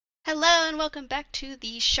Hello and welcome back to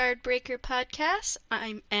the Shardbreaker podcast.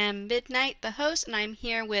 I am Midnight, the host, and I'm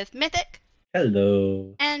here with Mythic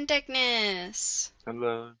Hello. and Darkness.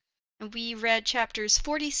 Hello. And we read chapters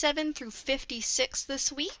 47 through 56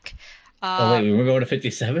 this week. Oh Uh, wait, we were going to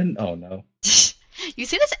 57? Oh no. you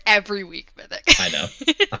say this every week, Mythic. I know.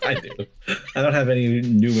 I do. I don't have any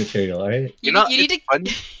new material, alright? You, You know, you need it's to.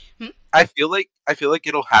 funny. Hmm? I feel like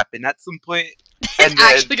it'll happen at some point, It's and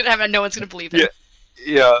then actually gonna happen. No one's gonna believe him.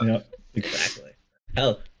 yeah. Yep, exactly.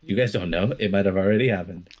 Hell, you guys don't know. It might have already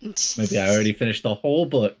happened. Maybe I already finished the whole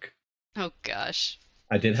book. Oh gosh.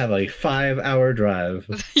 I did have a 5-hour drive.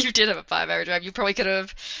 You did have a 5-hour drive. You probably could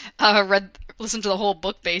have listened to the whole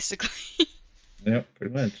book basically. Yep,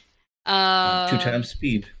 pretty much. 2 Um, times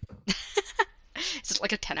speed. is it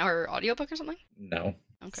like a 10-hour audiobook or something? No,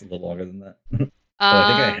 it's a Okay. little longer than that. But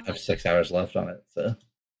I think I have 6 hours left on it, so.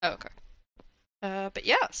 Oh, okay. But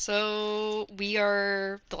yeah, so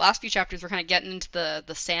the last few chapters we're kind of getting into the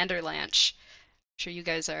Sanderlanche. I'm sure you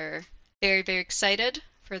guys are very, very excited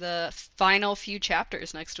for the final few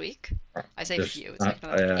chapters next week. I say Just, few, it's like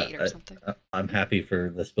another 8 or something. I'm happy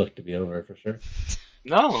for this book to be over for sure.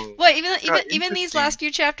 No. Well, even these Interesting. last few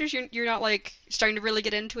chapters, you're not like starting to really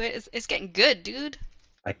get into it. It's getting good, dude.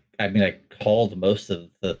 I mean, I called most of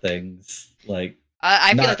the things like I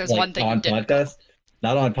feel like not there's like one thing you on didn't call. podcast,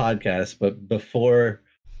 not on podcast, but before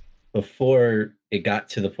it got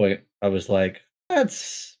to the point, I was like,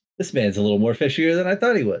 "That's this man's a little more fishier than I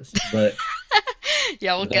thought he was." But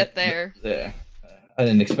Yeah, we'll get there. yeah, I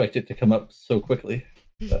didn't expect it to come up so quickly.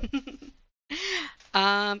 So.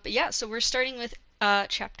 But yeah, so we're starting with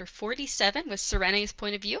chapter 47 with Serene's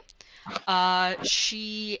point of view.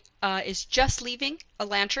 She is just leaving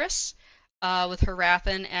Elantris with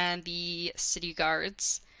Harathan and the city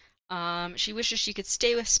guards. She wishes she could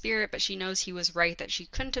stay with Spirit, but she knows he was right that she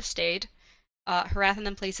couldn't have stayed. Harathan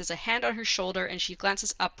then places a hand on her shoulder and she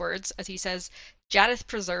glances upwards as he says, Jadith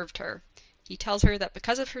preserved her. He tells her that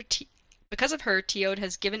because of her, Teod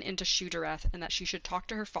has given in to Shudareth and that she should talk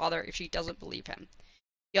to her father if she doesn't believe him.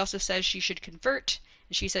 He also says she should convert,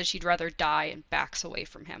 and she says she'd rather die and backs away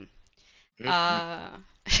from him.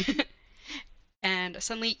 Mhm. And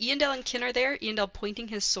suddenly Eondel and Kin are there, Eondel pointing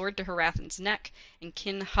his sword to Harathan's neck, and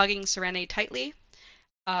Kin hugging Serene tightly.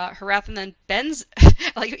 Harathan then bends,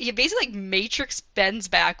 like he basically like Matrix bends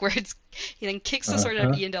backwards. He then kicks the sword out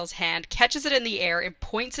of Uh-huh. Eondel's hand, catches it in the air, and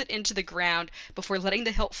points it into the ground before letting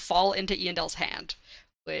the hilt fall into Eondel's hand.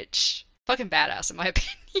 Which fucking badass in my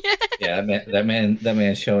opinion. Yeah, that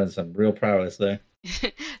man's showing some real prowess there.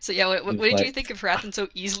 So yeah, what He's did you like, think of Harathan so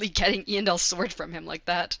easily getting Eondel's sword from him like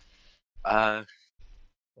that? Uh,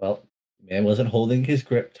 well, man wasn't holding his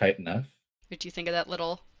grip tight enough. What do you think of that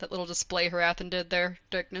little display Harathan did there,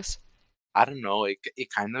 Darkness? I don't know. It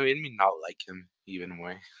kind of made me not like him even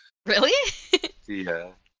more. Really?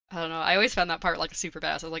 Yeah. I don't know. I always found that part like super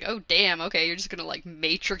badass. I was like, oh damn, okay, you're just gonna like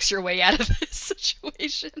matrix your way out of this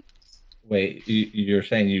situation. Wait, you're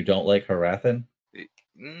saying you don't like Harathan? It-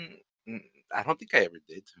 mm, mm, I don't think I ever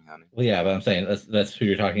did, to be honest. Well, yeah, but I'm saying that's who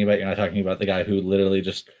you're talking about. You're not talking about the guy who literally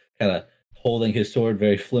just kind of holding his sword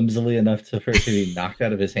very flimsily enough for it to be knocked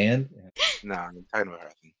out of his hand. No, I'm talking about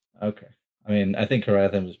Harassing. Okay. I mean, I think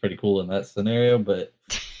Harathan was pretty cool in that scenario, but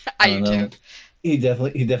I I don't do know. too. He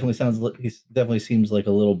definitely seems like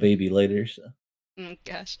a little baby later. So Oh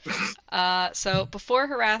gosh. So before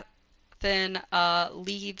Harathan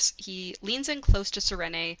leaves, he leans in close to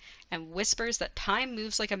Serene and whispers that time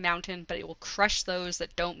moves like a mountain, but it will crush those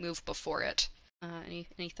that don't move before it.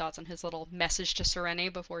 Any thoughts on his little message to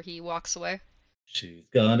Serene before he walks away? she's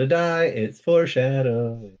gonna die. It's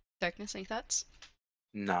foreshadowing. Darkness, any thoughts?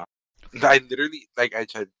 No. I literally, like, I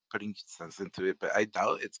tried putting sense into it, but I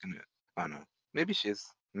doubt it's gonna. I don't know. Maybe she is.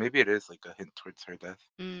 Maybe it is like a hint towards her death.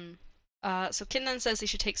 Mm. So Kin then says they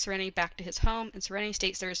should take Serenity back to his home, and Serenity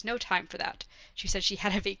states there is no time for that. She says she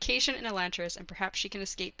had a vacation in Elantris, and perhaps she can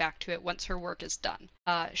escape back to it once her work is done.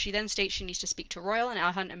 She then states she needs to speak to Royal and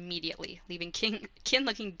Alhan immediately, leaving Kin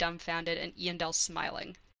looking dumbfounded and Eondel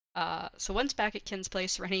smiling. So once back at Kin's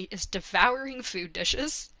place, Serenity is devouring food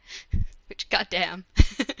dishes, which goddamn.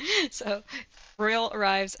 So Royal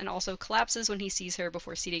arrives and also collapses when he sees her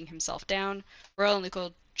before seating himself down. Royal and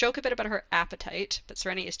Luco joke a bit about her appetite, but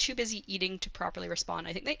Serenity is too busy eating to properly respond.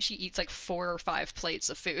 I think that she eats like 4 or 5 plates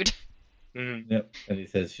of food. Mm. Yep. And he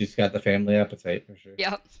says she's got the family appetite for sure.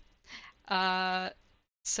 Yep. Uh,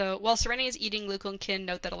 so while Serenity is eating, Luco and Kin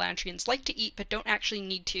note that Elantrians like to eat but don't actually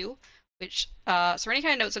need to, which Serenity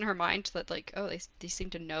kind of notes in her mind that like, oh, they seem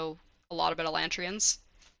to know a lot about Elantrians.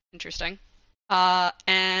 Interesting.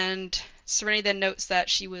 And Serenity then notes that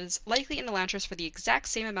she was likely in Elantris for the exact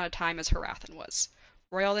same amount of time as Harathan was.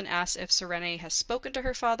 Royal then asks if Serene has spoken to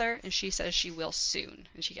her father, and she says she will soon.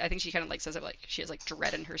 And I think she kind of like says it like she has like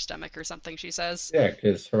dread in her stomach or something. She says. Yeah,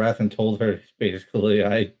 because Harathan told her basically,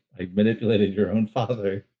 I manipulated your own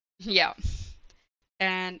father. Yeah.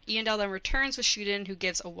 And Iandel then returns with Shuden, who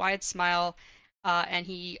gives a wide smile, and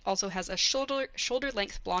he also has a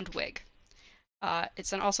shoulder-length blonde wig. It's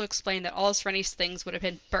then also explained that all of Serene's things would have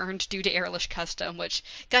been burned due to Airlish custom, which,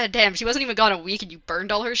 god damn, she wasn't even gone a week and you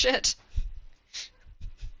burned all her shit?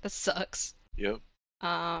 That sucks. Yep.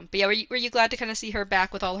 But yeah, were you glad to kind of see her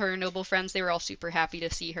back with all her noble friends? They were all super happy to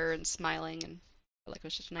see her and smiling, and like it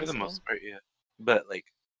was just a nice For the little... most part, yeah. But like,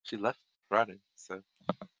 she left Rodden, so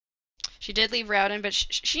She did leave Rowden, but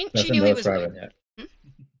she Doesn't knew know he it's was leaving. Rowden yet. Hmm?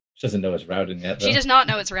 She doesn't know it's Rowden yet, though. She does not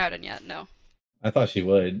know it's Rowden yet, no. I thought she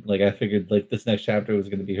would. Like, I figured like this next chapter was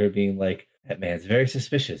going to be her being like, "That man's very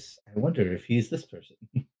suspicious. I wonder if he's this person."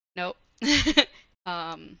 Nope.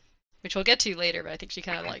 Which we'll get to later, but I think she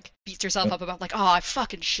kind of like beats herself up about like, oh, I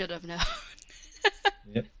fucking should have known.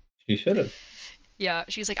 Yep, she should have. Yeah,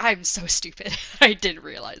 she's like, I'm so stupid. I didn't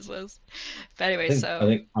realize this. But anyway, I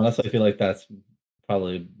think honestly, I feel like that's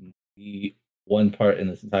probably the one part in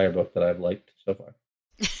this entire book that I've liked so far.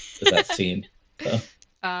 Is that scene. So, so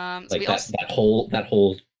like we that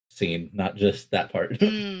whole scene, not just that part.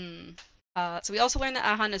 So we also learned that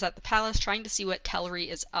Ahan is at the palace trying to see what Telri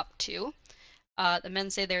is up to. The men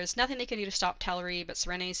say there's nothing they can do to stop Telri, but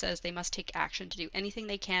Serene says they must take action to do anything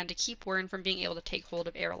they can to keep Wyrn from being able to take hold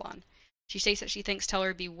of Erelon. She states that she thinks Telri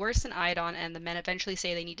would be worse than Iadon, and the men eventually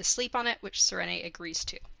say they need to sleep on it, which Serene agrees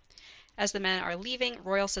to. As the men are leaving,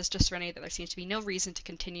 Royal says to Serene that there seems to be no reason to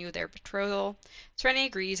continue their betrothal. Serene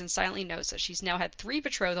agrees and silently notes that she's now had 3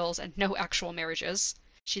 betrothals and no actual marriages.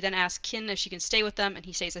 She then asks Kin if she can stay with them, and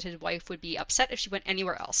he says that his wife would be upset if she went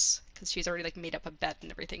anywhere else, because she's already like made up a bed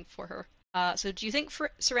and everything for her. So do you think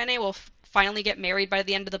Serene will finally get married by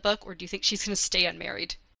the end of the book, or do you think she's going to stay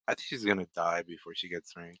unmarried? I think she's gonna die before she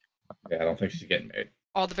gets married. Yeah, I don't think she's getting married.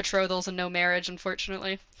 All the betrothals and no marriage,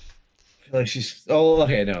 unfortunately. I feel like she's. Oh,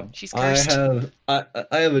 okay, no. She's cursed. I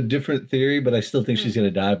have a different theory, but I still think she's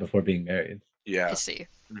gonna die before being married. Yeah. I see.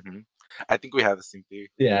 I think we have the same theory.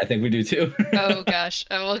 Yeah, I think we do too. Oh gosh,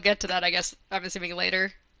 we'll get to that. I guess I'm assuming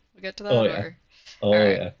later. We'll get to that. Oh yeah. Or... Oh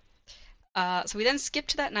right. yeah. So we then skip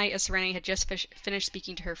to that night as Serene had just finished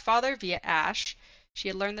speaking to her father via Ash. She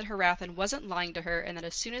had learned that Harathan wasn't lying to her, and that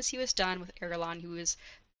as soon as he was done with Erelon,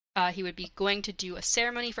 he would be going to do a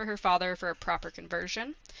ceremony for her father for a proper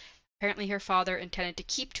conversion. Apparently her father intended to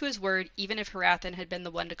keep to his word, even if Harathan had been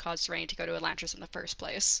the one to cause Serene to go to Elantris in the first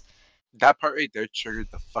place. That part right there triggered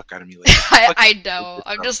the fuck out of me. Like, I know.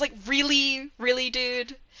 I'm just like, really,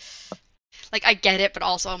 dude? Like, I get it, but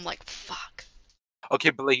also I'm like, fuck. Okay,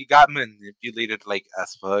 but like, you got manipulated like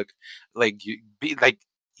as fuck. Like, you be like,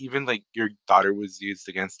 even like your daughter was used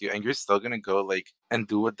against you, and you're still gonna go like and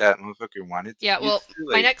do what that motherfucker wanted to. Yeah, well, do,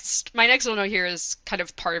 like... my next little note here is kind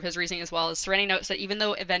of part of his reasoning as well. Is Serene notes that even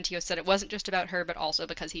though Eventio said it wasn't just about her, but also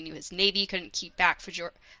because he knew his navy couldn't keep back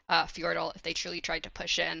Fjordal if they truly tried to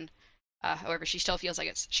push in. However, she still feels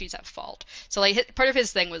like she's at fault. So, like, part of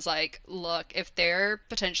his thing was like, look, if they're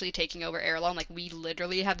potentially taking over Erelon, like, we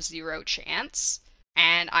literally have 0 chance,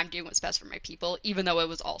 and I'm doing what's best for my people, even though it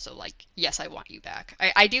was also like, yes, I want you back.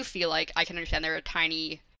 I do feel like I can understand they're a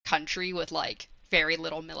tiny country with, like, very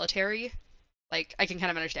little military. Like, I can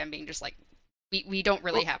kind of understand being just like, we don't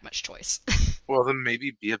really have much choice. Well, then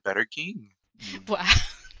maybe be a better king. Wow.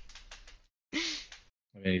 I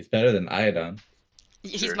mean, he's better than Iadon.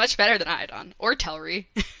 He's much better than Iadon or Telri.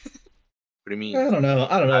 What do you mean? I don't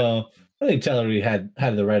know. I think Telri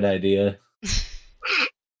had the right idea.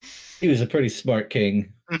 He was a pretty smart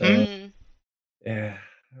king. So, yeah,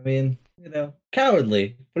 I mean,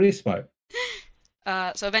 cowardly, pretty smart.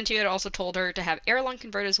 So Aventio had also told her to have Erelon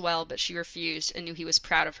convert as well, but she refused and knew he was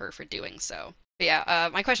proud of her for doing so. But yeah,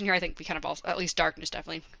 my question here, I think we kind of also, at least Darkness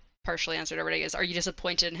definitely partially answered already, is are you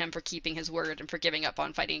disappointed in him for keeping his word and for giving up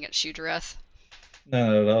on fighting against Shudrath? No,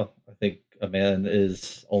 not at all. I think a man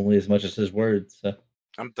is only as much as his word, so.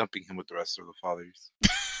 I'm dumping him with the rest of the fathers.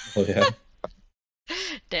 Oh, yeah.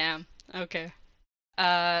 Damn. Okay.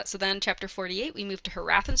 So then, chapter 48, we move to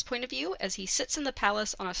Harathan's point of view as he sits in the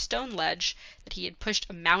palace on a stone ledge that he had pushed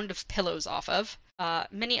a mound of pillows off of.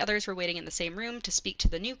 Many others were waiting in the same room to speak to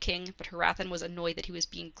the new king, but Harathan was annoyed that he was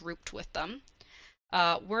being grouped with them.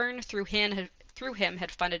 Wyrn, through him,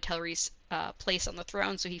 had funded Telri's place on the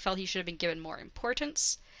throne, so he felt he should have been given more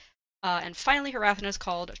importance. And finally, Harathan is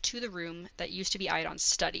called to the room that used to be Iadon's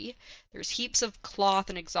study. There's heaps of cloth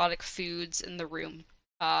and exotic foods in the room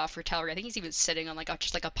for Telri. I think he's even sitting on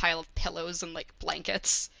just like a pile of pillows and like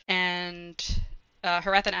blankets. And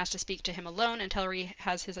Harathan asks to speak to him alone, and Telri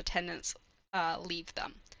has his attendants leave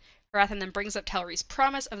them. Harathan then brings up Telri's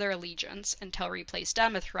promise of their allegiance, and Telri plays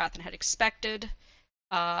dumb as Harathan had expected.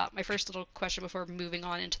 My first little question before moving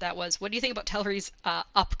on into that was, what do you think about Telri's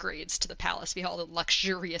upgrades to the palace? We have all the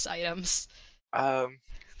luxurious items.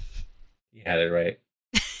 You had it right.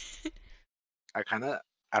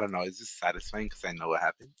 I don't know, it's just satisfying because I know what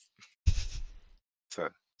happens.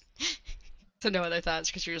 So no other thoughts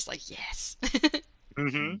because you're just like, yes.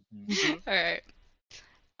 Mm-hmm. All right.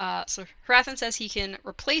 So Harathan says he can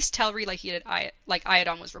replace Telri like he did, like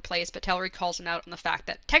Iadon was replaced, but Telri calls him out on the fact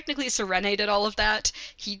that technically Serene did all of that.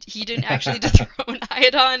 He didn't actually dethrone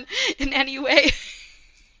Iadon in any way.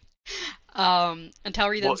 And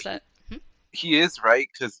Telri then said, he is right,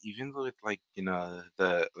 because even with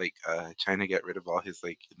trying to get rid of all his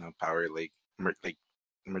power,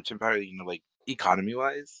 merchant power, economy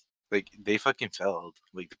wise, they fucking failed,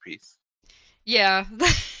 the priests. Yeah.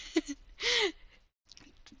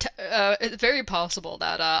 It's very possible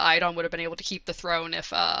that Iadon would have been able to keep the throne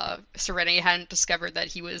if Serene hadn't discovered that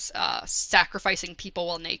he was sacrificing people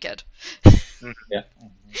while naked. Yeah.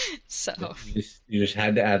 So you just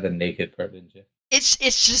had to add the naked part, didn't you? It's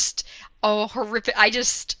just horrific.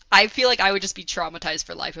 I feel like I would just be traumatized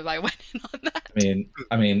for life if I went in on that.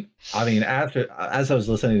 I mean, as I was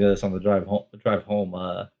listening to this on the drive home,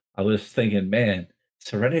 I was thinking, man,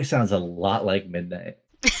 Serene sounds a lot like Midnight.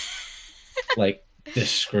 Like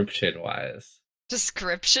description wise.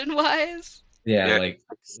 Yeah, like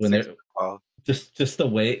when they're just the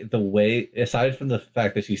way aside from the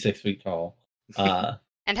fact that she's 6 feet tall,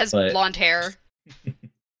 and has blonde hair.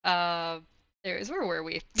 Where were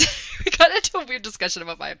we? We got into a weird discussion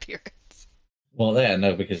about my appearance. Well, yeah,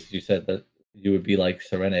 no, because you said that you would be like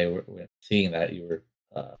Serene when seeing that you were.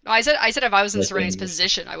 I said if I was in Serene's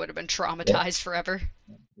position, I would have been traumatized forever.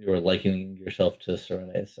 You were likening yourself to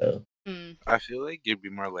Serene, so. I feel like you'd be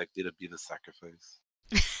more likely to be the sacrifice.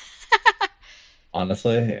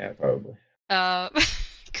 Honestly, yeah, probably.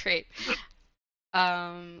 Great.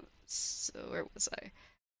 So where was I?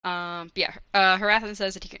 Harathan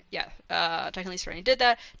says that he can, technically Serene did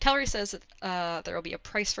that. Telri says that there will be a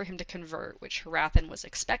price for him to convert, which Harathan was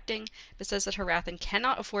expecting, but says that Harathan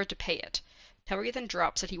cannot afford to pay it. Telri then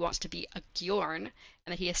drops that he wants to be a Gjorn, and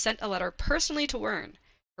that he has sent a letter personally to Wyrn.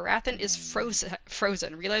 Harathan is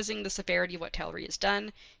frozen, realizing the severity of what Telri has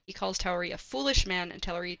done. He calls Telri a foolish man, and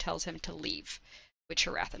Telri tells him to leave, which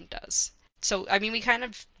Harathan does. So, I mean, we kind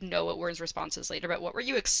of know what Wyrn's response is later, but what were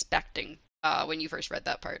you expecting when you first read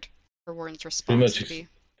that part? For Wyrn's response to be?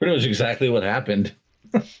 Pretty much exactly what happened.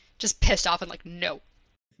 Just pissed off and like, no.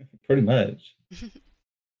 Pretty much.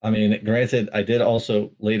 I mean, granted, I did also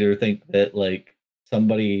later think that, like,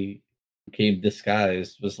 somebody who came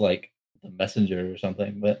disguised was, like, the messenger or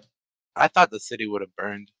something, but... I thought the city would have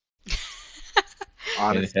burned.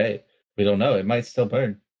 Honestly. Hey, we don't know. It might still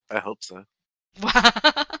burn. I hope so.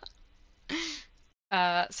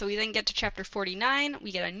 So we then get to chapter 49.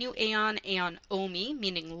 We get a new Aeon, Aeon Omi,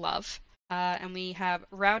 meaning love. And we have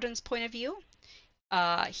Rauden's point of view.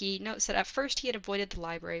 He notes that at first he had avoided the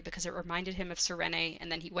library because it reminded him of Serene,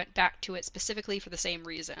 and then he went back to it specifically for the same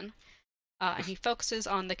reason. And he focuses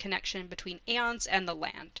on the connection between Aeons and the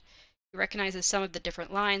land. He recognizes some of the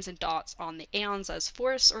different lines and dots on the Aeons as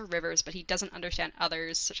forests or rivers, but he doesn't understand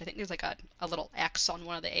others, such I think there's like a little X on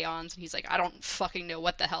one of the Aeons, and he's like, I don't fucking know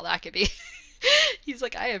what the hell that could be. He's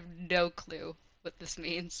like, I have no clue what this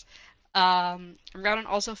means. Rauden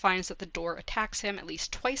also finds that the door attacks him at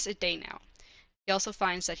least twice a day now. He also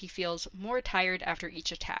finds that he feels more tired after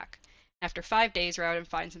each attack. After 5 days, Rauden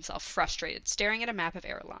finds himself frustrated, staring at a map of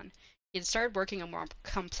Erelon. He had started working on more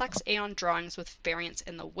complex Aeon drawings with variants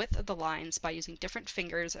in the width of the lines by using different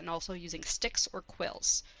fingers and also using sticks or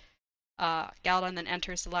quills. Galladon then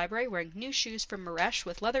enters the library wearing new shoes from Maresh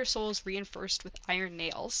with leather soles reinforced with iron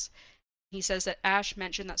nails. He says that Ash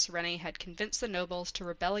mentioned that Serene had convinced the nobles to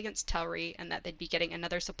rebel against Telri and that they'd be getting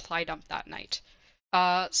another supply dump that night.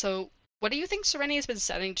 So what do you think Serene has been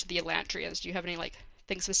sending to the Elantrians? Do you have any, like,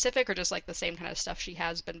 things specific or just, like, the same kind of stuff she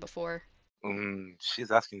has been before? She's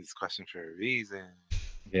asking this question for a reason.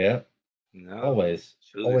 Yeah. No. Always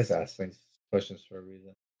asking questions for a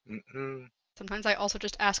reason. Sometimes I also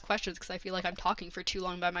just ask questions because I feel like I'm talking for too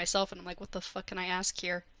long by myself and I'm like, what the fuck can I ask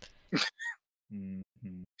here?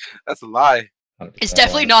 That's a lie. It's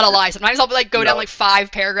definitely not a lie. Sometimes I'll like go down like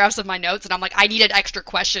 5 paragraphs of my notes and I'm like, I need an extra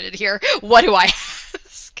question in here. What do I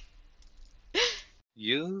ask?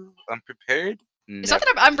 You unprepared? It's not that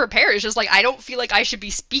I'm unprepared. It's just like I don't feel like I should be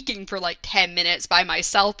speaking for like 10 minutes by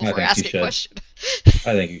myself before asking a question.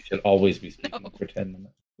 I think you should always be speaking for 10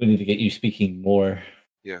 minutes. We need to get you speaking more.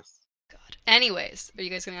 Yes. God. Anyways, are you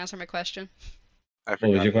guys going to answer my question? I What was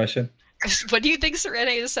forgot. your question? What do you think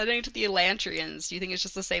Serena is sending to the Elantrians? Do you think it's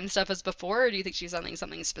just the same stuff as before, or do you think she's sending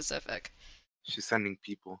something specific? She's sending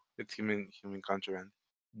people. It's human contraband.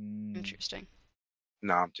 Interesting.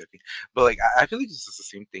 No, I'm joking. But like, I feel like it's just the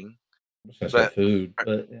same thing. I'm just gonna say But food,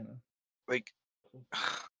 but you know, like,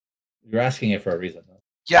 you're asking it for a reason. Though.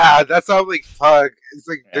 yeah, that's how I'm like, fuck. It's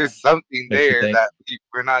like Yeah. there's something Makes you there think. that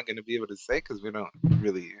we're not gonna be able to say because we don't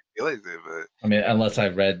really realize it. But I mean, unless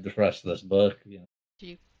I've read the rest of this book. You know. Did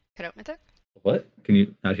you cut out Mythic? What? Can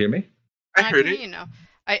you not hear me? I I heard can it. hear you now.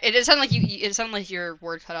 It sounded like it sounded like your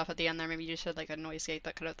word cut off at the end there. Maybe you just had like a noise gate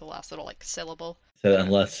that cut out the last little like syllable. So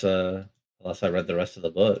unless I read the rest of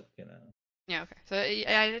the book, you know. Yeah, okay. So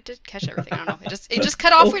I did catch everything. I don't know. It just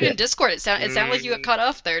cut off weird in Okay. Discord. It sounded like you got cut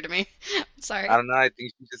off there to me. Sorry. I don't know. I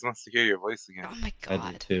think she just wants to hear your voice again. Oh my I do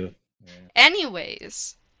god. too. Yeah.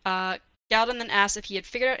 Anyways, Galden then asks if he had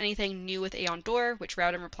figured out anything new with Aeon Door, which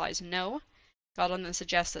Rowden replies no. Galden then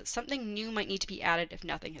suggests that something new might need to be added if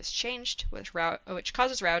nothing has changed, which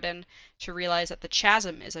causes Rowden to realize that the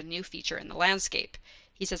chasm is a new feature in the landscape.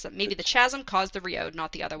 He says that maybe the chasm caused the Riode,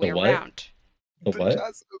 not the other way what? around. The what?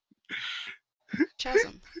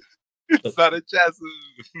 Chasm. It's not a chasm.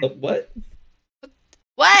 The what?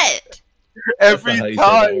 What? Every That's not how you say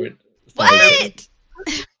that time. word. That's not how you say it.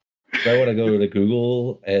 What? Do I want to go to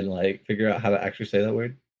Google and like figure out how to actually say that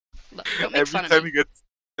word? Look, don't make fun of me.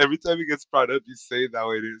 Every time it gets brought up, you say that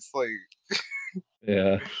way. It's like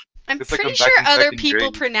Yeah, I'm it's like pretty I'm sure back in other second people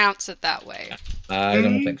grade. pronounce it that way. I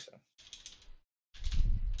don't think so.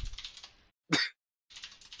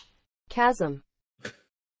 Chasm.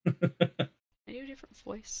 I do a different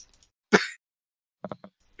voice.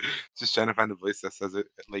 Just trying to find a voice that says it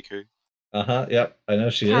like her. Yep, I know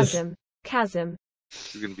she is. Chasm. Chasm.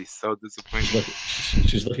 She's gonna be so disappointed. Look,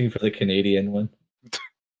 she's looking for the Canadian one.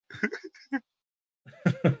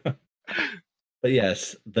 But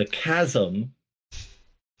yes, the chasm.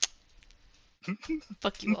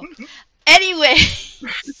 Fuck you all. Anyway,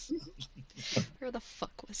 where the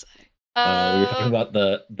fuck was I? We were talking about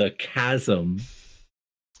the chasm.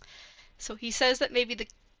 So he says that maybe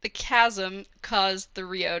the chasm caused the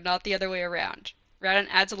Rio, not the other way around. Rowden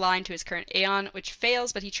adds a line to his current Aeon, which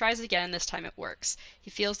fails, but he tries again, and this time it works.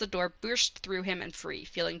 He feels the door burst through him and free,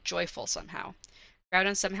 feeling joyful somehow.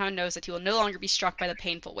 Rowden somehow knows that he will no longer be struck by the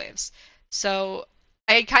painful waves. So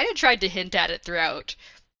I kind of tried to hint at it throughout,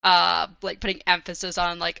 like putting emphasis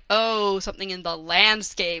on like, oh, something in the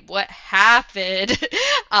landscape. What happened?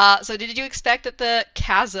 So did you expect that the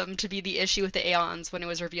chasm to be the issue with the Aeons when it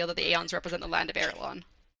was revealed that the Aeons represent the land of Erelon?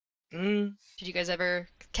 Did you guys ever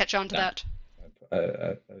catch on to that?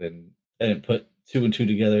 I didn't put two and two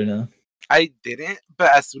together. No, I didn't.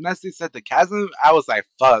 But as soon as they said the chasm, I was like,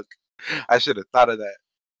 "Fuck!" I should have thought of that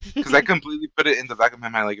because I completely put it in the back of my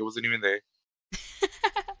mind, like it wasn't even there.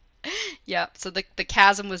 Yeah. So the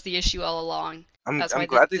chasm was the issue all along. I'm That's why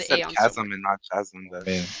glad the they said Aeons don't chasm work. and not chasm. Then. I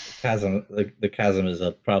mean, chasm. The chasm is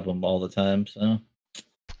a problem all the time. So,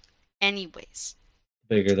 Anyways.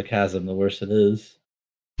 the bigger the chasm, the worse it is.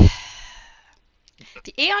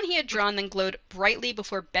 The Aeon he had drawn then glowed brightly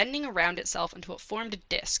before bending around itself until it formed a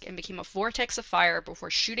disc and became a vortex of fire before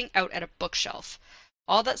shooting out at a bookshelf.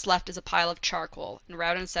 All that's left is a pile of charcoal, and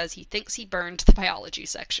Rowden says he thinks he burned the biology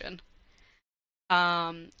section.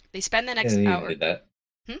 They spend the next hour. Need that.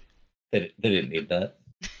 They didn't need that.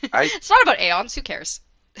 It's not about Aeons. Who cares?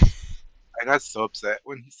 I got so upset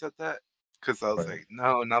when he said that because I was like,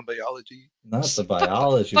 "No, not biology." Not the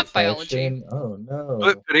biology fuck section. biology. Oh no.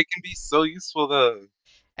 But it can be so useful though.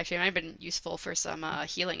 Actually, it might have been useful for some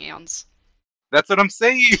healing Aeons. That's what I'm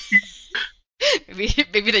saying.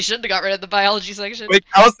 Maybe they shouldn't have got rid of the biology section. Like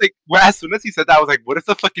I was like, well, as soon as he said that, I was like, "What if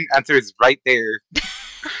the fucking answer is right there?"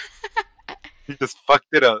 He just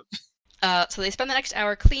fucked it up. So they spend the next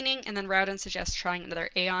hour cleaning, and then Rowden suggests trying another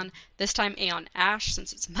Aeon, this time Aeon Ash,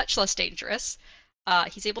 since it's much less dangerous.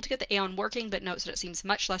 He's able to get the Aeon working, but notes that it seems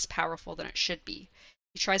much less powerful than it should be.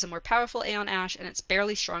 He tries a more powerful Aeon Ash, and it's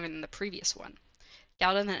barely stronger than the previous one.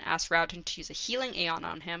 Galden then asks Rowden to use a healing Aeon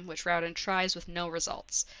on him, which Rowden tries with no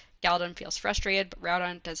results. Galden feels frustrated, but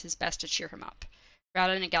Rowden does his best to cheer him up.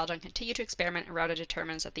 Rowden and Galden continue to experiment, and Rowden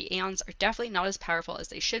determines that the Aeons are definitely not as powerful as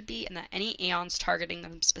they should be, and that any Aeons targeting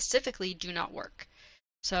them specifically do not work.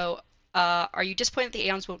 So, are you disappointed the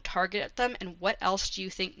Aeons won't target them, and what else do you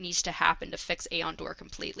think needs to happen to fix Aeon Door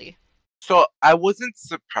completely? So I wasn't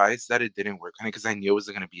surprised that it didn't work on it because I knew it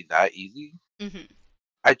wasn't going to be that easy. Mm-hmm.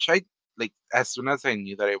 I tried, like, as soon as I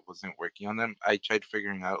knew that it wasn't working on them, I tried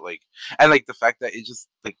figuring out, like, and, like, the fact that it just,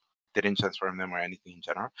 like, didn't transform them or anything in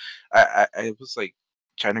general. I was, like,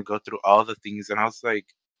 trying to go through all the things, and I was like,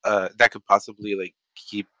 that could possibly like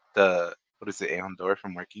keep the Aeon door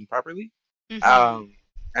from working properly. Mm-hmm.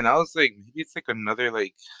 And I was like, maybe it's like another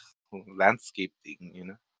like landscape thing, you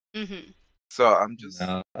know? Mm-hmm. So I'm just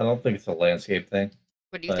No, I don't think it's a landscape thing,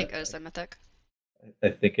 What do you think but is the Mythic? I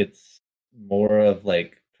think it's more of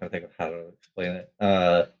like trying to think of how to explain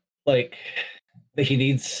it. Like he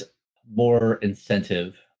needs more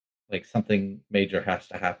incentive. Like something major has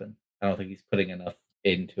to happen. I don't think he's putting enough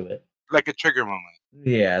into it. like a trigger moment.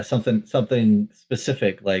 Yeah, something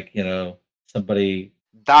specific, like somebody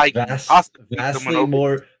Dying, possibly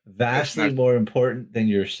someone vastly not. more important than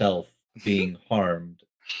yourself being harmed.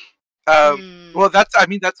 Mm. Well, I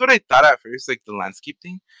mean, that's what I thought at first, like the landscape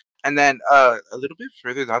thing, and then a little bit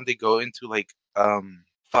further down, they go into like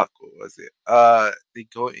fuck, what was it? They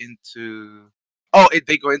go into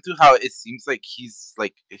they go into how it seems like he's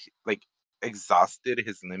like exhausted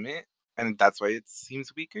his limit, and that's why it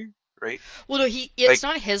seems weaker, right? Well, no, it's Like,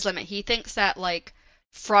 not his limit. He thinks that like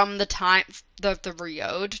from the time the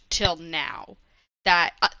Riode till now,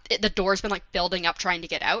 that the door's been like building up trying to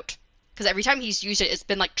get out. Because every time he's used it, it's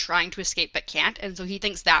been like trying to escape but can't, and so he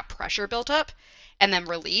thinks that pressure built up, and then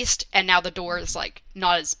released, and now the door is like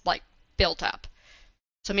not as like built up.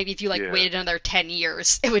 So maybe if you like yeah. waited another 10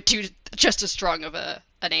 years, it would do just as strong of an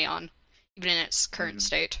Aeon, even in its current Mhm.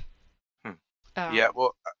 state. Hmm. Yeah, Um,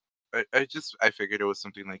 well, I figured it was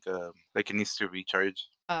something like it needs to recharge.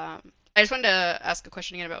 I just wanted to ask a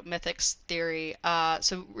question again about Mythic's theory.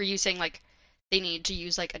 So were you saying like they need to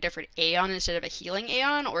use like a different Aeon instead of a healing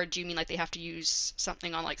Aeon, or do you mean like they have to use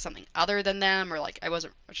something on like something other than them, or like I was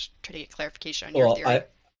just trying to get clarification on your Well, theory.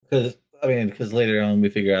 because later on we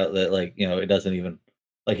figure out that like it doesn't even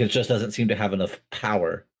like it just doesn't seem to have enough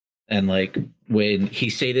power, and like when he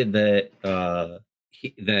stated that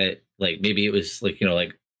that like maybe it was like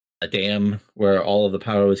like a dam where all of the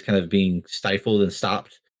power was kind of being stifled and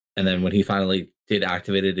stopped, and then when Mm-hmm. he finally did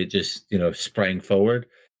activate it, it just sprang forward.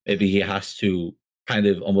 Maybe he has to kind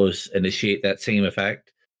of almost initiate that same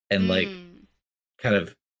effect and like Mm-hmm. kind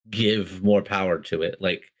of give more power to it.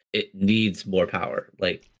 Like it needs more power.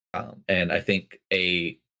 Like, and I think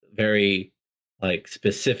a very like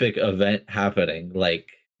specific event happening, like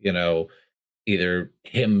either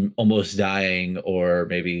him almost dying or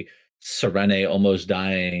maybe Serene almost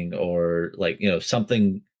dying or like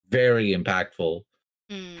something very impactful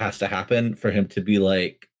has Mm. to happen for him to be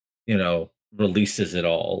like releases it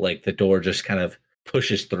all. Like the door just kind of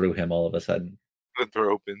pushes through him all of a sudden. The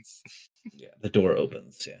door opens. Yeah, the door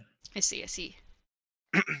opens. Yeah. I see. I see.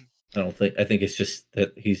 I think it's just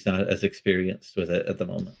that he's not as experienced with it at the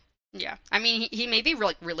moment. Yeah. I mean, he may be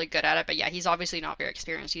really good at it, but yeah, he's obviously not very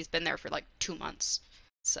experienced. He's been there for like 2 months.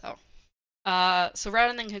 So. So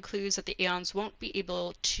Rowden then concludes that the Aeons won't be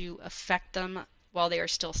able to affect them while they are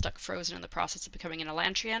still stuck frozen in the process of becoming an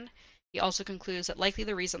Elantrian. He also concludes that likely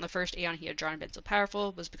the reason the first Aeon he had drawn had been so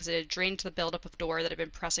powerful was because it had drained the buildup of door that had been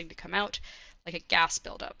pressing to come out, like a gas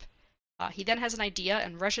buildup. He then has an idea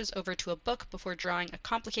and rushes over to a book before drawing a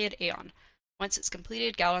complicated Aeon. Once it's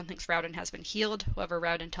completed, Galen thinks Rowden has been healed. However,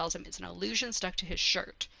 Rowden tells him it's an illusion stuck to his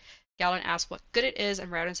shirt. Galen asks what good it is,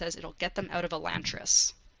 and Rowden says it'll get them out of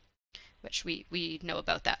Elantris, which we know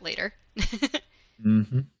about that later.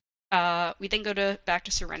 Mm-hmm. We then go back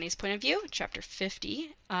to Serene's point of view, chapter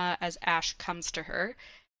 50, as Ash comes to her.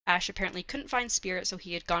 Ash apparently couldn't find Spirit, so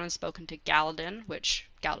he had gone and spoken to Galadin, which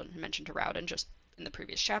Galadin mentioned to Rowden just in the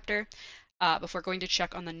previous chapter, before going to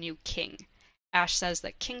check on the new king. Ash says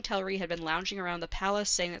that King Telri had been lounging around the palace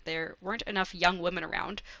saying that there weren't enough young women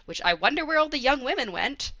around, which I wonder where all the young women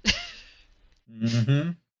went.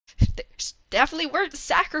 Mm-hmm. They definitely weren't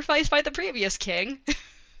sacrificed by the previous king.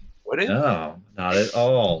 What if No, not at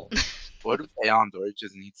all. Aeon door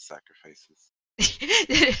just needs sacrifices?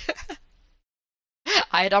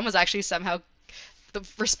 Iodon was actually somehow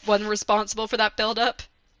the one responsible for that build-up.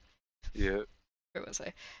 Yeah. Where was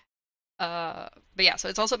I? But yeah, so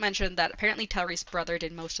it's also mentioned that apparently Telri's brother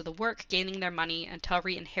did most of the work, gaining their money, and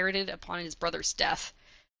Telri inherited upon his brother's death.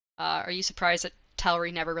 Are you surprised that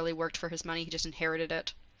Telri never really worked for his money? He just inherited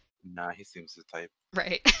it, Nah, he seems the type.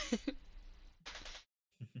 right?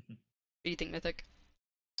 What do you think, Mythic?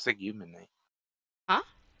 Just like you, Midnight. Huh?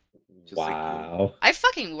 Just like you. Wow. I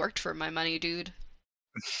fucking worked for my money, dude.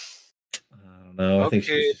 I don't know. I think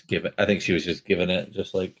she was Okay. just giving. I think she was just giving it,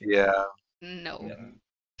 just like Yeah. No.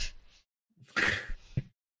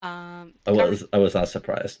 I The was. I was not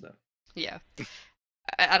surprised. No. yeah.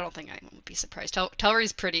 I don't think anyone would be surprised.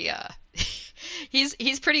 Telri's pretty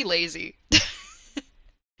he's pretty lazy.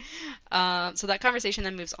 So that conversation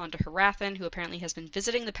then moves on to Harathan, who apparently has been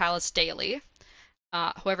visiting the palace daily.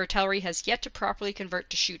 However, Telri has yet to properly convert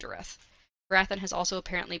to Shootereth. Baratheon has also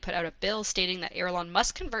apparently put out a bill stating that Arelon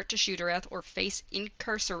must convert to Shootereth or face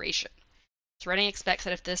incarceration. Serenity expects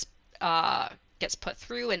that if this gets put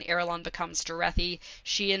through and Arelon becomes Dorethi,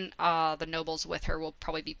 she and the nobles with her will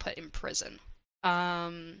probably be put in prison.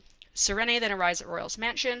 Serene then arrives at Royal's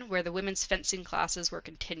mansion, where the women's fencing classes were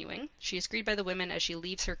continuing. She is greeted by the women as she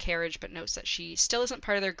leaves her carriage, but notes that she still isn't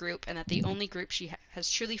part of their group, and that the only group she has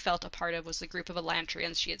truly felt a part of was the group of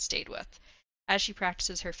Elantrians she had stayed with. As she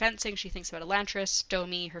practices her fencing, she thinks about Elantris,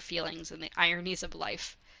 Domi, her feelings, and the ironies of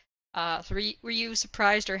life. So were you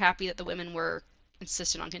surprised or happy that the women were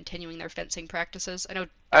insistent on continuing their fencing practices? I know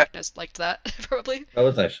Darkness liked that, probably. I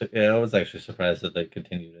was actually surprised that they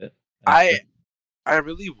continued it. I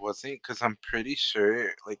really wasn't, because I'm pretty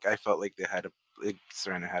sure, like, I felt like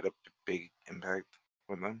Serena had a big impact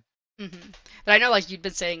on them. Mm-hmm. But I know, like, you'd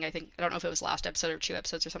been saying, I don't know if it was last episode or 2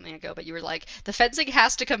 episodes or something ago, but you were like, the fencing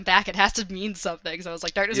has to come back, it has to mean something. So I was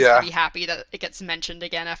like, Darkness is gonna be happy that it gets mentioned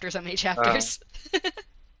again after so many chapters.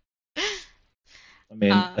 I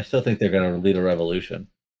mean, I still think they're gonna lead a revolution.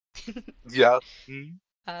 Yeah.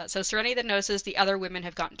 So Serenity then notices the other women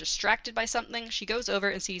have gotten distracted by something. She goes over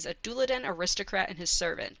and sees a Duladin aristocrat and his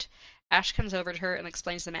servant. Ash comes over to her and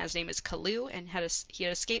explains the man's name is Kalu, and he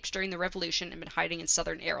had escaped during the revolution and been hiding in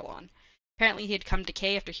southern Arelon. Apparently he had come to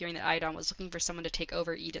Kay after hearing that Iadon was looking for someone to take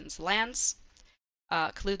over Eden's lands.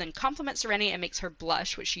 Kalu then compliments Serenity and makes her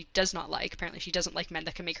blush, which she does not like. Apparently she doesn't like men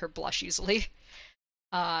that can make her blush easily.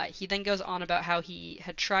 He then goes on about how he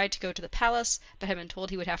had tried to go to the palace, but had been told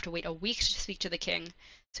he would have to wait a week to speak to the king,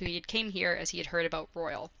 so he had came here as he had heard about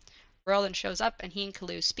Royal. Royal then shows up, and he and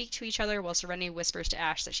Kalu speak to each other while Serenity whispers to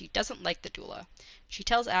Ash that she doesn't like the doula. She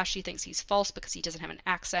tells Ash she thinks he's false because he doesn't have an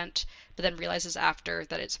accent, but then realizes after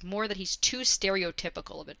that it's more that he's too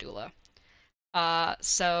stereotypical of a doula.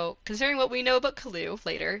 So, considering what we know about Kalu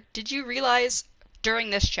later, did you realize during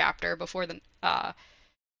this chapter, before the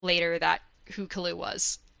later, that who Kalu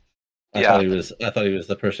was? I thought he was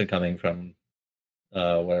the person coming from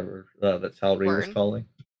whatever that Salary was calling.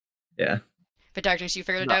 Yeah. But Darkness, you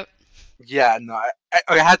figured it out? Yeah, no,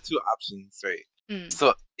 I had two options, right?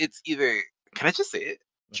 So it's either, can I just say it?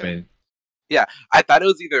 Sure. I mean, yeah, I thought it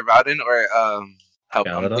was either Rowden or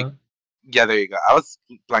Galadon? Yeah, there you go. I was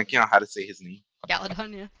blanking on how to say his name.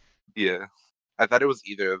 Galadon, yeah. Yeah, I thought it was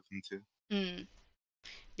either of them too.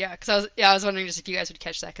 Yeah, because I was wondering just if you guys would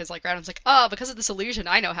catch that, because like Rowden's like, oh, because of this illusion,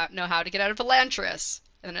 I know how to get out of Elantris,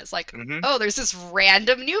 and then it's like, oh, there's this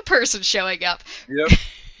random new person showing up.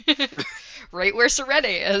 Yep. Right where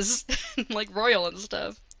Serenity is, like Royal and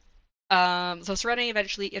stuff. So Serenity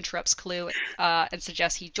eventually interrupts Kalu and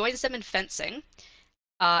suggests he joins them in fencing,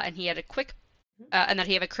 and he had a quick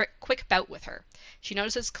bout with her. She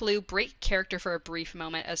notices Kalu break character for a brief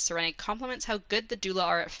moment as Serenity compliments how good the doula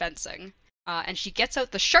are at fencing. And she gets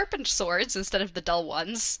out the sharpened swords instead of the dull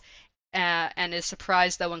ones, and is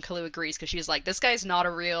surprised though when Kalu agrees, because she's like, this guy's not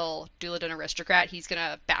a real Duladin aristocrat, he's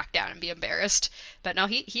gonna back down and be embarrassed. But no,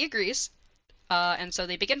 he agrees. And so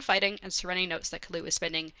they begin fighting, and Serenity notes that Kalu is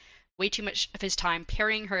spending way too much of his time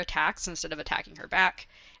parrying her attacks instead of attacking her back,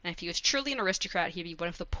 and if he was truly an aristocrat, he'd be one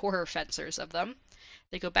of the poorer fencers of them.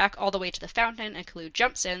 They go back all the way to the fountain, and Kalu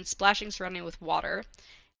jumps in, splashing Serenity with water,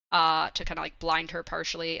 to kind of like blind her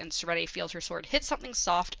partially, and Serenity feels her sword hit something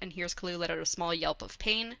soft and hears Kalu let out a small yelp of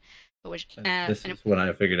pain. This is when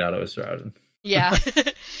I figured out it was Rowden. Yeah.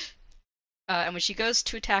 And when she goes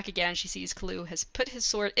to attack again, she sees Kalu has put his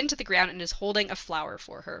sword into the ground and is holding a flower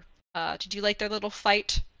for her. Did you like their little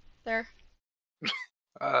fight there?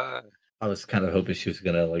 I was kind of hoping she was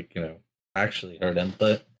gonna, like, actually hurt him,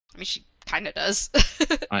 but I mean, she kind of does.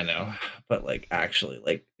 I know, but like actually,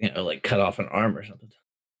 like, like cut off an arm or something.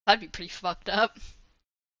 That'd be pretty fucked up.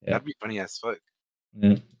 Yeah. That'd be funny as fuck.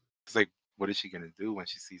 Yeah. It's like, what is she gonna do when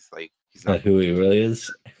she sees, like, he's not who he really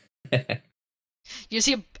is? You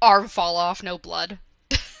see an arm fall off, no blood.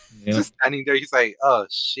 Yep. Just standing there, he's like, oh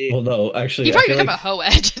shit. Well, no, actually, he probably become a hoe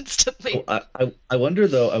edge instantly. Well, I wonder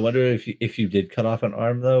though. I wonder if you did cut off an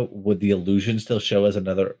arm though, would the illusion still show as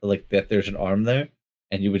another, like, that there's an arm there,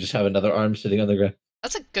 and you would just have another arm sitting on the ground?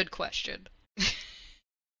 That's a good question.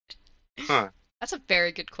 Huh. That's a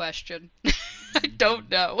very good question. I don't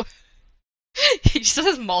know. He just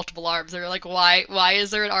has multiple arms. They're like, why is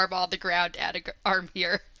there an arm on the ground and an arm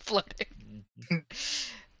here floating?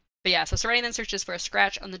 But yeah, so Serenity then searches for a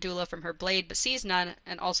scratch on the doula from her blade, but sees none,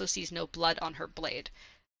 and also sees no blood on her blade.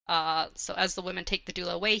 So as the women take the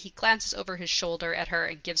doula away, he glances over his shoulder at her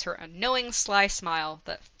and gives her a knowing, sly smile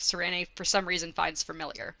that Serenity, for some reason, finds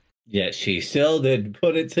familiar. Yeah, she still didn't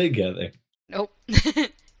put it together. Nope.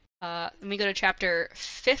 Then we go to chapter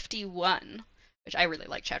 51, which I really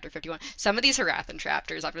like chapter 51. Some of these Harathan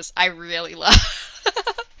chapters I really love.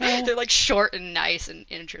 They're like short and nice and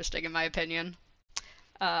interesting in my opinion.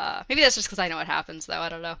 Maybe that's just because I know what happens though. I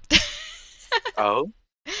don't know. Oh,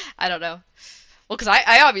 I don't know. Well, because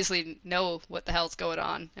I obviously know what the hell's going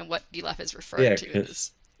on and what Dilef is referring to in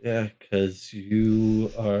this. Yeah, because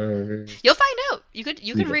you are. You'll find out. You can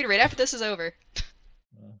Evil. read right after this is over.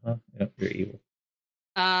 Yep, you're evil.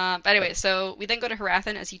 But anyway, so we then go to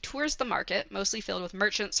Harathan as he tours the market, mostly filled with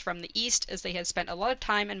merchants from the east, as they had spent a lot of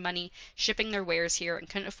time and money shipping their wares here and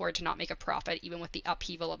couldn't afford to not make a profit, even with the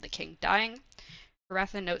upheaval of the king dying.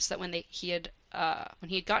 Harathan notes that when he had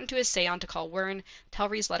gotten to his Seon to call Wyrn,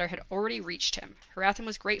 Telri's letter had already reached him. Harathan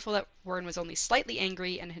was grateful that Wyrn was only slightly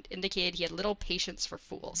angry and had indicated he had little patience for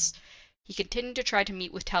fools. He continued to try to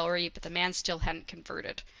meet with Telri, but the man still hadn't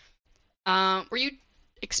converted. Were you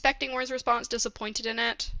expecting Wyrn's response, disappointed in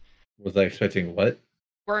it? Was I expecting what?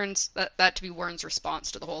 Wyrn's that to be Wyrn's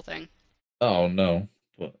response to the whole thing. Oh no.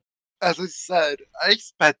 What? as I said, I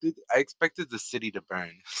expected the city to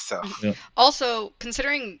burn. So Yep. Also,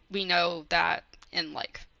 considering we know that in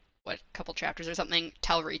like what couple chapters or something,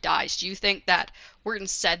 Telri dies, do you think that Wyrn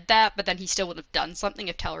said that, but then he still would have done something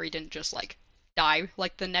if Telri didn't just like die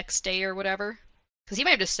like the next day or whatever? Because he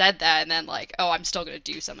might have just said that and then like, oh, I'm still gonna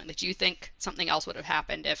do something. Like, do you think something else would have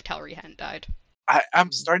happened if Telri hadn't died?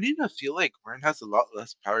 I'm starting to feel like Wern has a lot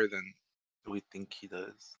less power than we think he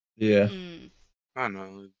does. Yeah. I don't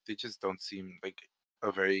know. They just don't seem like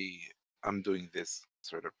a very I'm doing this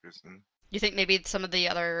sort of person. You think maybe some of the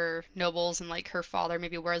other nobles and like her father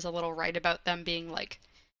maybe was a little right about them being like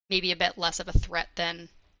maybe a bit less of a threat than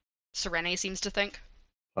Serene seems to think?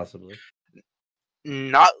 Possibly.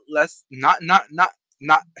 Not less. Not.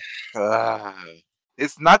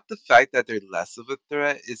 It's not the fact that they're less of a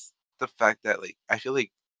threat. It's the fact that like I feel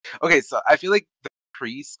like okay, so I feel like the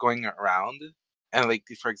priests going around and like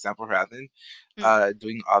for example Raven,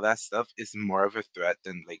 doing all that stuff is more of a threat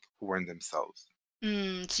than like Wern themselves.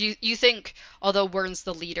 So you think although Wern's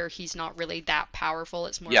the leader, he's not really that powerful.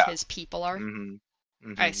 It's more his people are.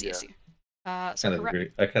 I see. Yeah. I see.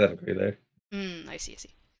 I kind of agree there. I see. I see.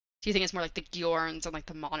 Do you think it's more like the Gjorns and like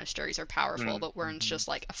the monasteries are powerful, but Wern's just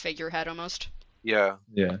like a figurehead almost? Yeah.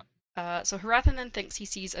 Yeah. So Harathan then thinks he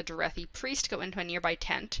sees a Derethi priest go into a nearby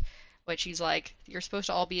tent, which he's like, you're supposed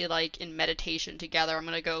to all be like in meditation together. I'm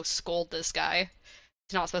gonna go scold this guy.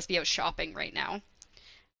 He's not supposed to be out shopping right now.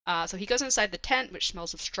 So he goes inside the tent, which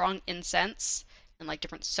smells of strong incense and like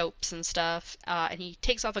different soaps and stuff. And he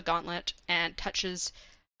takes off a gauntlet and touches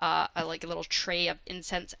a little tray of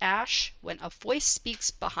incense ash when a voice speaks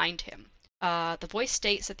behind him. The voice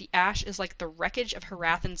states that the ash is like the wreckage of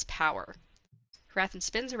Harathan's power. Harathan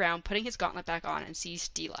spins around, putting his gauntlet back on, and sees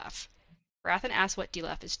Dilaf. Harathan asks what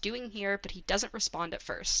Dilaf is doing here, but he doesn't respond at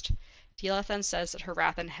first. Dilaf then says that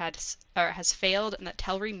Harathan has failed and that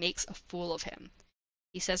Telri makes a fool of him.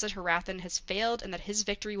 He says that Harathan has failed and that his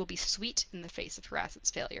victory will be sweet in the face of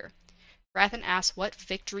Harathan's failure. Harathan asks what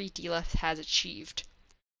victory Dilaf has achieved.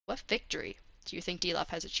 What victory do you think Dilaf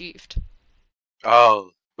has achieved?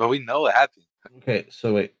 Oh, well, we know what happened. Okay,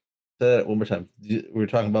 so wait. Say that one more time. We were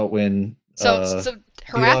talking about when. So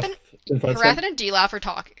Harathan and Dilaf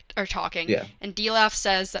are talking, yeah. And Dilaf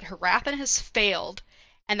says that Harathan has failed,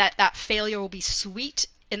 and that failure will be sweet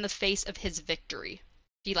in the face of his victory,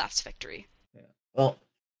 Dilaf's victory. Yeah. Well,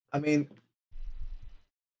 I mean,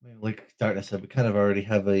 like Darkness said, we kind of already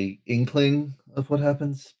have a inkling of what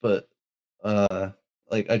happens, but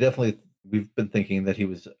like we've been thinking that he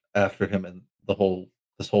was after him in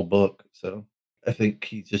this whole book, so I think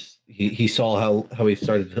he saw how he's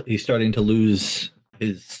starting to lose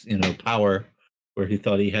his power where he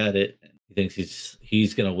thought he had it, and he thinks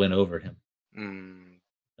he's gonna win over him.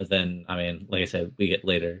 But then I mean, like I said, we get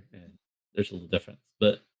later and there's a little difference,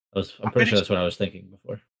 but I'm pretty sure that's what I was thinking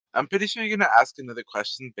before. I'm pretty sure you're gonna ask another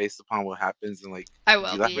question based upon what happens and like I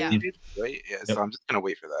will be, yeah. Right? Yeah, Yep. So I'm just gonna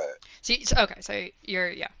wait for that. So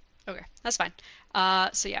you're okay, that's fine.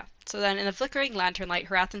 So then in the flickering lantern light,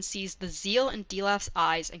 Harathan sees the zeal in Dilaf's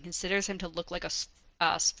eyes and considers him to look like a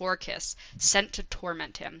Sporkis sent to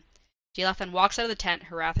torment him. Dilaf then walks out of the tent.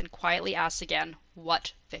 Harathan quietly asks again,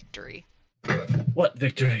 "What victory?" What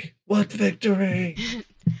victory? What victory?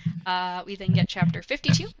 We then get chapter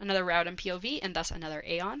 52, another route in POV, and thus another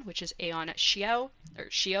Aeon, which is Aeon Shio,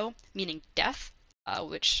 meaning death.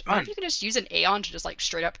 Which I wonder if you could just use an Aeon to just like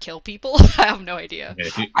straight up kill people. I have no idea. Yeah,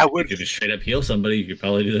 if you could just straight up heal somebody, you could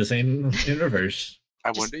probably do the same in reverse.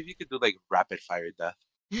 I wonder if you could do like rapid fire death.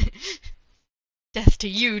 Death to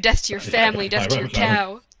you, death to your family, death to your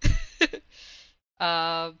cow.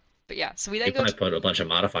 But yeah, so we then you probably put a bunch of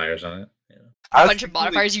modifiers on it. Yeah. a I was bunch of thinking, like,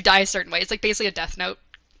 modifiers, you die a certain way. It's like basically a Death Note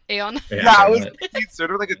Aeon. Yeah, yeah, I pretty was much. thinking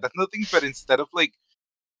sort of like a Death Note thing, but instead of like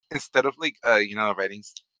writing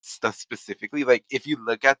stuff specifically, like if you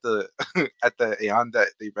look at the at the Aeon that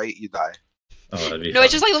they write, you die. Oh, that'd be No,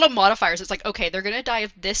 it's fun. just like little modifiers. It's like, okay, they're gonna die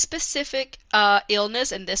of this specific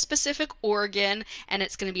illness and this specific organ, and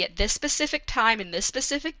it's gonna be at this specific time in this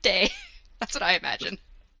specific day. That's what I imagine.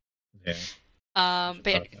 Yeah.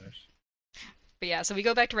 But yeah, so we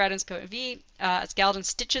go back to Rowden's POV as Galadon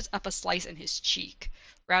stitches up a slice in his cheek.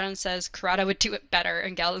 Rowden says Karada would do it better,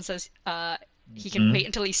 and Galadon says he can wait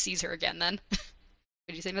until he sees her again then.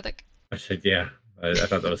 Did you say Mythic? I said, yeah. I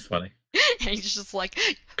thought that was funny. And he's just like,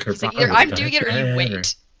 Karada either I'm would doing it or you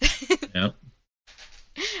wait. Yep.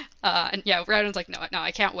 And yeah, Rowden's like, no,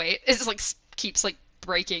 I can't wait. It just like keeps like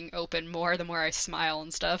breaking open more the more I smile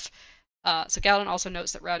and stuff. So Galadon also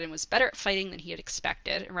notes that Rowden was better at fighting than he had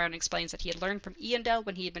expected, and Rowden explains that he had learned from Eondel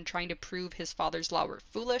when he had been trying to prove his father's law were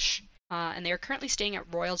foolish. And they are currently staying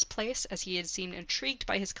at Royal's place, as he had seemed intrigued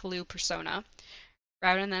by his Kalu persona.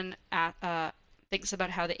 Rowden then thinks about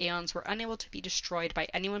how the Aeons were unable to be destroyed by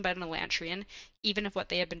anyone but an Elantrian, even if what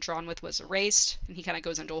they had been drawn with was erased. And he kind of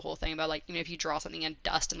goes into a whole thing about, like, if you draw something in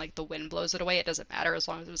dust and, like, the wind blows it away, it doesn't matter as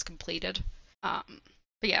long as it was completed.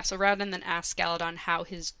 But yeah, so Rowden then asks Galadon how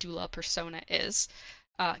his Dula persona is.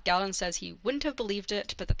 Galadon says he wouldn't have believed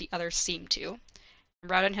it, but that the others seemed to.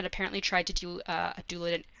 Rowden had apparently tried to do a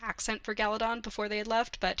Duladin accent for Galadon before they had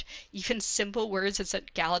left, but even simple words had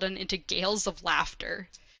sent Galadon into gales of laughter.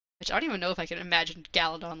 Which I don't even know if I can imagine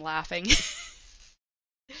Galadon laughing.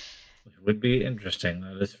 It would be interesting,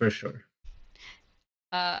 that is for sure.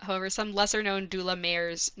 However, some lesser-known Dula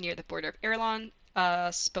mayors near the border of Erlon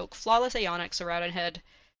spoke flawless Aeonic, so Rowden had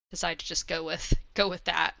decided to just go with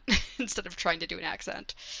that instead of trying to do an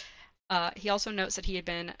accent. He also notes that he had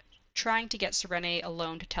been trying to get Serene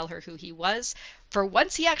alone to tell her who he was. For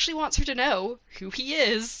once, he actually wants her to know who he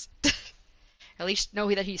is. At least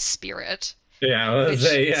know that he's Spirit. Yeah, I was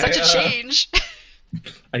say, such a change.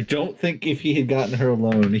 I don't think if he had gotten her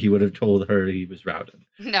alone, he would have told her he was Rowden.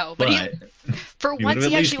 No, but for once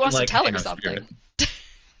he actually wants to tell her something.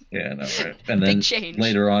 Yeah, no, right. And then change.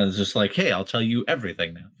 Later on, it's just like, hey, I'll tell you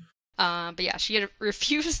everything now. But yeah, she had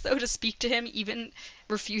refused, though, to speak to him, even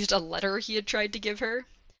refused a letter he had tried to give her.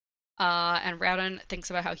 And Rowden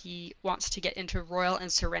thinks about how he wants to get into Royal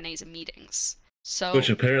and Serene's meetings.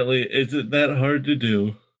 Which apparently isn't that hard to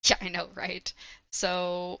do. Yeah, I know, right?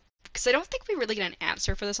 So, because I don't think we really get an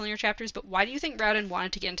answer for this in your chapters, but why do you think Rowden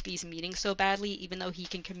wanted to get into these meetings so badly, even though he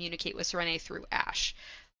can communicate with Serene through Ash?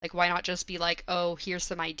 Like, why not just be like, oh, here's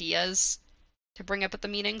some ideas to bring up at the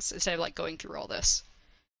meetings, instead of, like, going through all this?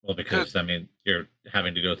 Well, because, I mean, you're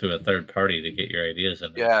having to go through a third party to get your ideas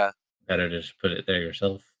in. Yeah. Better just put it there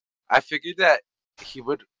yourself. I figured that he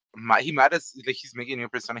might as, like, he's making a new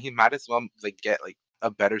persona, he might as well, like, get, like, a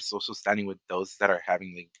better social standing with those that are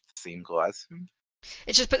having, like, the same goal as him.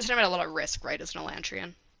 It just puts him at a lot of risk, right, as an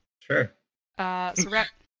Elantrian. Sure. So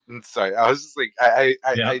sorry, I was just like,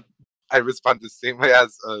 I respond the same way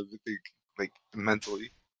as like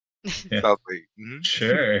mentally. Yeah. So I was like,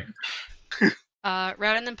 Sure.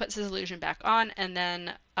 Rowden then puts his illusion back on, and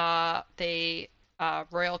then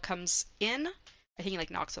Royal comes in. I think he, like,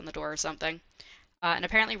 knocks on the door or something. And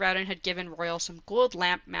apparently Rowden had given Royal some gold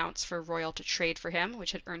lamp mounts for Royal to trade for him,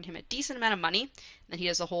 which had earned him a decent amount of money. And then he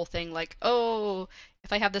does the whole thing like, oh,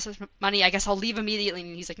 if I have this money, I guess I'll leave immediately.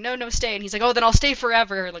 And he's like, no, stay. And he's like, oh, then I'll stay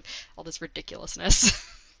forever. Like, all this ridiculousness.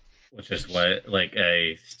 Which is what, like,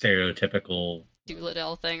 a stereotypical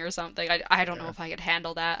Duladel thing or something. I don't know if I could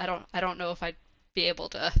handle that. I don't know if I'd be able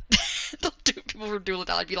to do people from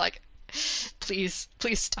Duladel. I'd be like, please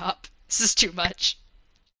stop. This is too much.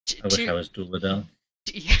 I wish I was Duladel.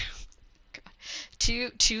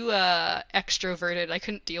 Too extroverted. I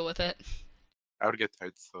couldn't deal with it. I would get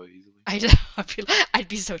tired so easily. I'd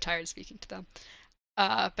be so tired speaking to them.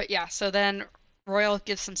 But yeah, so then Royal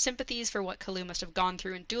gives some sympathies for what Kalu must have gone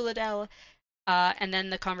through in Duladel, and then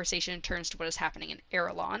the conversation turns to what is happening in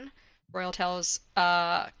Erelon. Royal tells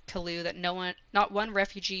Kalu that not one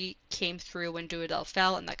refugee came through when Duladel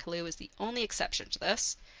fell, and that Kalu is the only exception to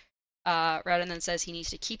this. Rowden then says he needs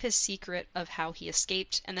to keep his secret of how he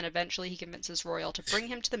escaped, and then eventually he convinces Royal to bring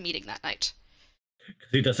him to the meeting that night.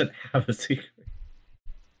 Because he doesn't have a secret.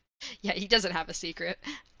 Yeah, he doesn't have a secret.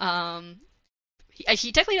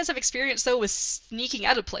 He technically does have experience, though, with sneaking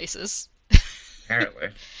out of places. Apparently.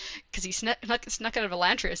 Because he snuck out of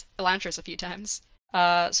Elantris a few times.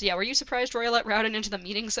 So yeah, were you surprised Royal let Rowden into the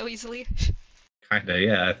meeting so easily? Kinda,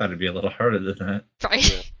 yeah. I thought it'd be a little harder than that.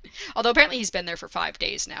 Right? Yeah. Although apparently he's been there for 5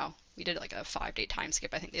 days now. We did like a 5-day time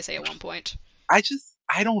skip, I think they say at one point. I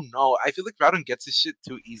I don't know. I feel like Rowden gets his shit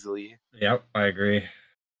too easily. Yep, I agree.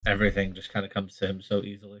 Everything just kind of comes to him so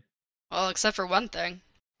easily. Well, except for one thing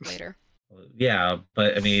later. Yeah,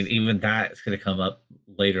 but I mean, even that's going to come up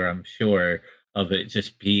later, I'm sure, of it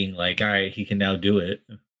just being like, all right, he can now do it.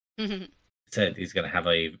 Said he's going to have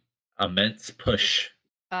a immense push.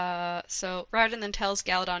 So Rowden then tells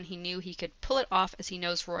Galadon he knew he could pull it off as he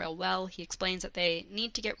knows Royal well. He explains that they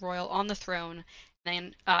need to get Royal on the throne.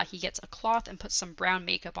 Then he gets a cloth and puts some brown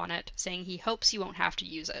makeup on it, saying he hopes he won't have to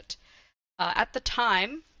use it. At the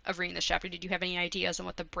time of reading this chapter, did you have any ideas on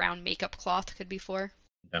what the brown makeup cloth could be for?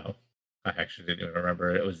 No, I actually didn't even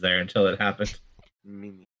remember it was there until it happened.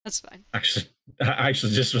 That's fine. I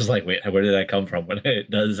actually just was like, wait, where did that come from when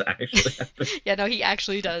it does actually happen? Yeah, no, he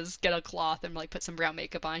actually does get a cloth and like put some brown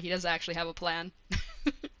makeup on. He does actually have a plan.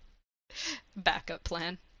 Backup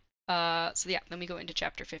plan. So yeah, then we go into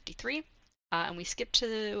chapter 53, and we skip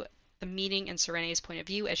to the meeting and Serene's point of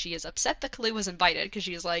view as she is upset that Kalu was invited because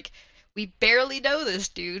she's like, we barely know this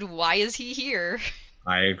dude. Why is he here?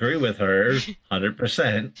 I agree with her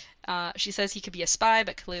 100%. She says he could be a spy,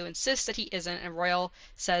 but Kalu insists that he isn't, and Royal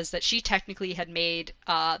says that she technically had made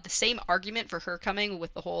the same argument for her coming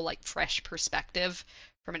with the whole like fresh perspective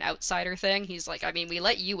from an outsider thing. He's like, I mean, we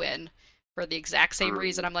let you in for the exact same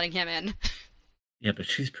reason I'm letting him in. Yeah, but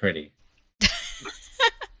she's pretty.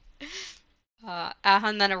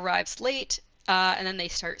 Ahan then arrives late, and then they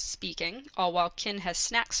start speaking, all while Kin has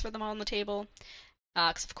snacks for them all on the table,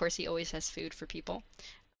 because of course he always has food for people.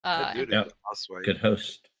 Yep. Good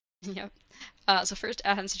host. Yep. So first,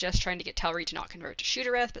 Ahan suggests trying to get Telri to not convert to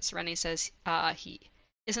Shootereth, but Serene says he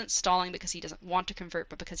isn't stalling because he doesn't want to convert,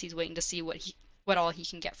 but because he's waiting to see what all he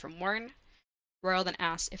can get from Wyrn. Royal then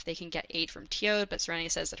asks if they can get aid from Teod, but Serene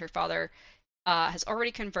says that her father has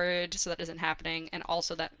already converted, so that isn't happening, and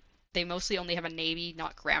also that they mostly only have a navy,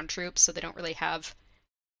 not ground troops, so they don't really have.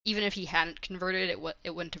 Even if he hadn't converted,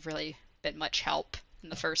 it wouldn't have really been much help in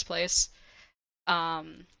the first place.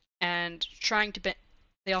 And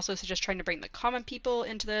they also suggest trying to bring the common people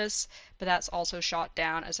into this, but that's also shot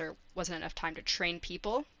down as there wasn't enough time to train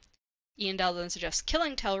people. Eondel then suggests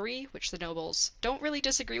killing Telri, which the nobles don't really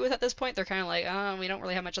disagree with at this point. They're kind of like, we don't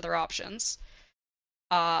really have much other options.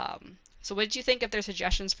 So what did you think of their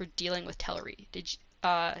suggestions for dealing with Telri? Did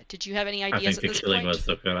you have any ideas at this point?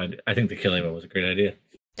 I think the killing one was a great idea.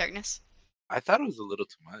 Darkness? I thought it was a little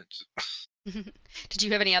too much. Did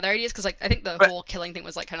you have any other ideas? Because I think the whole killing thing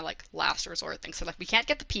was like kind of like last resort thing. So like we can't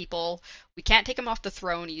get the people, we can't take them off the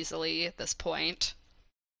throne easily at this point.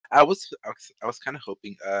 I was kind of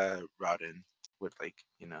hoping Rowden would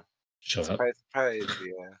show up. Surprise, yeah.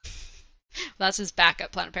 Well, that's his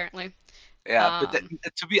backup plan apparently. Yeah, but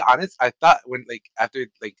to be honest, I thought when after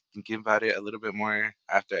thinking about it a little bit more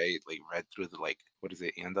after I read through the what is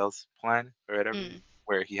it, Eondel's plan or whatever,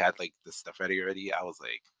 where he had the stuff ready already, I was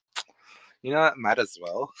like, you know what, might as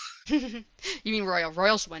well. You mean Royal?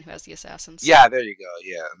 Royal's the one who has the assassins. Yeah, there you go.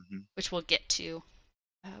 Yeah. Mm-hmm. Which we'll get to.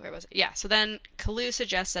 Where was it? Yeah. So then Kalu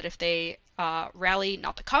suggests that if they rally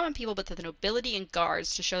not the common people but the nobility and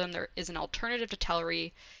guards to show them there is an alternative to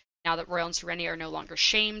Telri. Now that Royal and Serene are no longer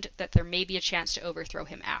shamed, that there may be a chance to overthrow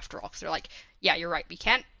him after all. Because they're like, yeah, you're right. We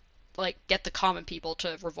can't get the common people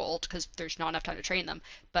to revolt because there's not enough time to train them.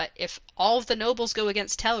 But if all of the nobles go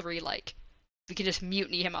against Telri, we can just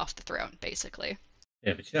mutiny him off the throne, basically.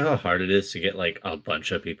 Yeah, but you know how hard it is to get a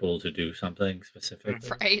bunch of people to do something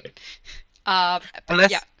specifically, right?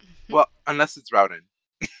 Unless it's Rowden.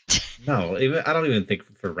 No, I don't even think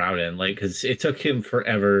for Rowden, because it took him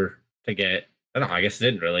forever to get. No, I guess it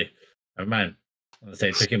didn't really. Never mind. I was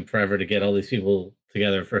gonna say it took him forever to get all these people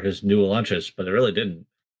together for his new Elantris, but it really didn't.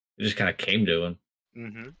 It just kind of came to him.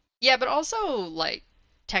 Mm-hmm. Yeah, but also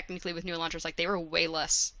technically with new Elantris, they were way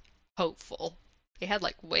less hopeful. They had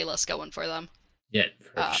way less going for them. Yeah,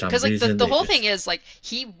 because the whole thing is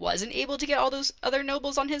he wasn't able to get all those other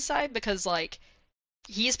nobles on his side because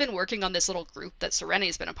he's been working on this little group that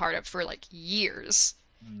Serene's been a part of for years,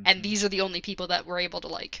 and these are the only people that were able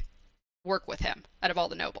to work with him out of all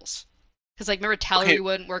the nobles. Because remember Telri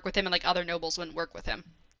wouldn't work with him and other nobles wouldn't work with him.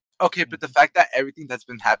 Okay, but the fact that everything that's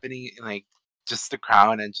been happening in just the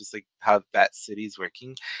crown and just how that city's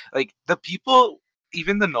working, the people,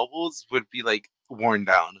 even the nobles, would be worn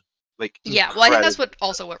down. Yeah, well, I think that's what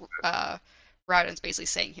Rowden's basically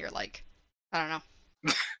saying here. I don't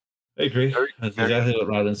know. I agree. That's exactly what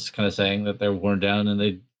Rowden's kind of saying, that they're worn down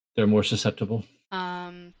and they're more susceptible.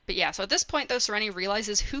 But yeah, so at this point though, Serene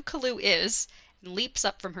realizes who Kalu is and leaps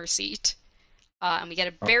up from her seat. And we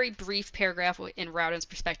get a very brief paragraph in Rowden's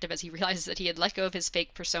perspective as he realizes that he had let go of his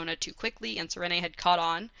fake persona too quickly and Serene had caught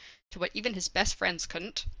on to what even his best friends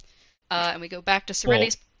couldn't. And we go back to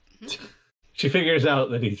Serene's. She figures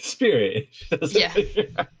out that he's spirit. She doesn't figure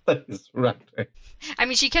out that he's Raptor. I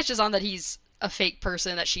mean, she catches on that he's a fake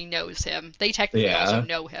person, that she knows him. They technically also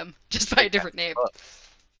know him, just by a different name.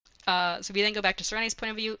 So we then go back to Serene's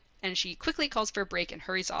point of view, and she quickly calls for a break and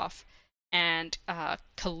hurries off. And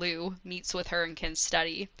Kalu meets with her and can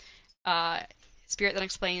study. Spirit then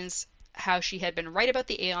explains how she had been right about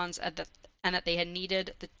the Aeons and that they had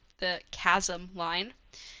needed the chasm line.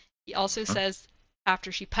 He also says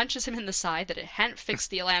after she punches him in the side that it hadn't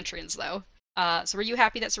fixed the Elantrians, though. So were you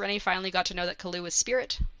happy that Serene finally got to know that Kalu is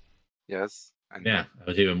Spirit? Yes. Yeah, I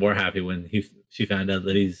was even more happy when she found out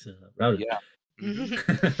that he's routed. Yeah.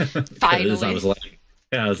 Finally.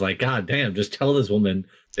 I was like, God damn, just tell this woman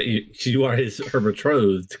that you are her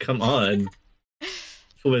betrothed. Come on.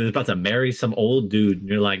 This woman is about to marry some old dude, and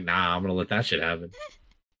you're like, nah, I'm gonna let that shit happen.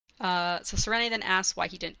 So Serene then asks why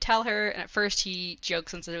he didn't tell her, and at first he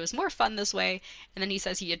jokes and says it was more fun this way, and then he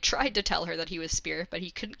says he had tried to tell her that he was Spirit, but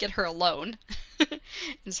he couldn't get her alone.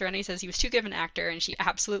 And Serene says he was too good of an actor, and she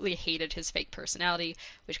absolutely hated his fake personality,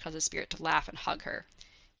 which causes Spirit to laugh and hug her.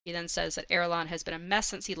 He then says that Erelon has been a mess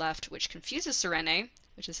since he left, which confuses Serene,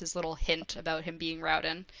 which is his little hint about him being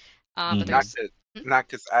Rauden. But not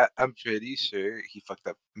because I'm pretty sure he fucked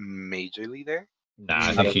up majorly there. Nah,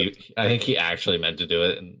 I think he actually meant to do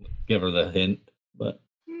it and give her the hint, but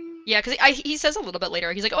yeah, because he says a little bit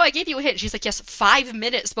later, he's like, "Oh, I gave you a hint." She's like, "Yes, 5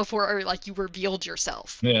 minutes before you revealed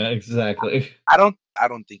yourself." Yeah, exactly. I don't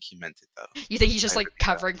think he meant it though. You think he's just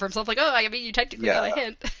covering for himself, like, "Oh, I mean, you technically got a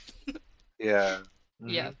hint." Yeah.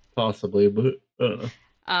 Yeah. Possibly, but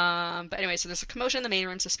But anyway, so there's a commotion in the main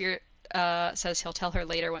room, so Spirit says he'll tell her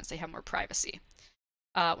later once they have more privacy.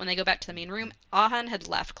 When they go back to the main room, Ahan had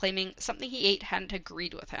left, claiming something he ate hadn't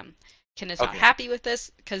agreed with him. Kin is not happy with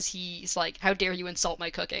this, because he's like, how dare you insult my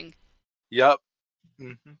cooking? Yep.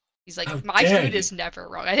 Mm-hmm. He's like, my food is never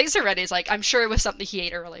wrong. I think Serene's like, I'm sure it was something he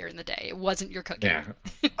ate earlier in the day. It wasn't your cooking. Yeah.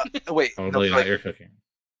 Wait, totally not your cooking.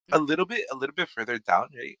 A little bit further down,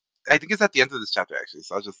 right? I think it's at the end of this chapter, actually,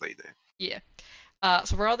 so I'll just lay there. Yeah.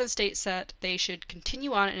 So Royal then states that they should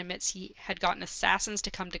continue on and admits he had gotten assassins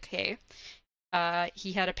to come to Kay.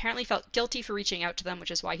 He had apparently felt guilty for reaching out to them,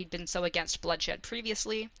 which is why he'd been so against bloodshed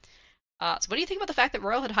previously. So what do you think about the fact that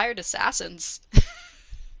Royal had hired assassins?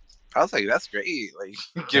 I was like, that's great.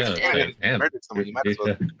 Like, give murdered someone, you might as well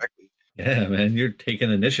do it correctly. Yeah, man, you're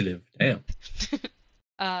taking initiative. Damn.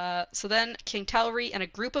 So then King Talri and a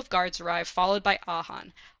group of guards arrive, followed by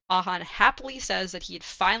Ahan. Ahan happily says that he had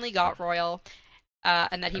finally got Royal,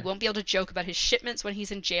 and that he won't be able to joke about his shipments when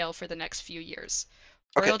he's in jail for the next few years.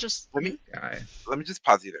 Royal just... Let me just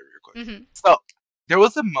pause you there real quick. Mm-hmm. So, there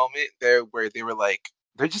was a moment there where they were like,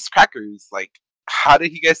 they're just crackers. Like, how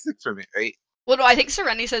did he get sick from it, right? Well, no, I think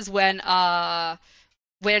Serene says when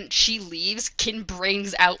she leaves, Kin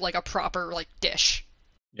brings out a proper dish.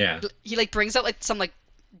 Yeah. He brings out some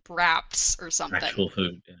wraps or something. Actual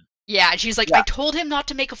food. Yeah, and she's like, I told him not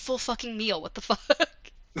to make a full fucking meal. What the fuck?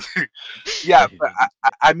 Yeah, but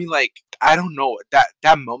I mean, I don't know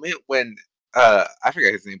that moment when I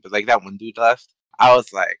forget his name, but that one dude left. I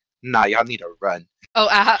was like, nah, y'all need to run. Oh,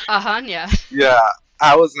 Ahan, yeah. Yeah,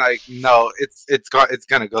 I was like, no, it's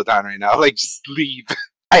gonna go down right now. Just leave.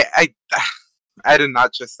 I did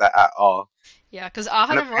not trust that at all. Yeah, because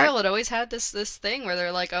Ahan and Royal had always had this thing where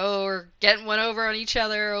they're like, oh, we're getting one over on each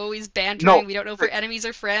other, always bantering. We don't know if we're enemies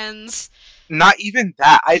or friends. Not even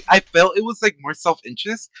that. I felt it was more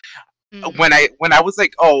self-interest. When I was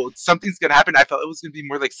like, oh, something's gonna happen, I felt it was gonna be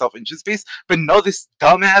more self-interest based. But no, this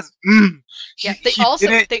dumbass.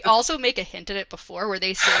 They also make a hint at it before, where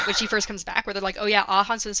they say when she first comes back, where they're like, oh yeah,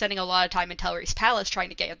 Ahan's been spending a lot of time in Telri's palace trying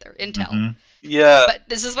to get their intel. Mm-hmm. Yeah. But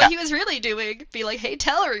this is what he was really doing. Be like, hey,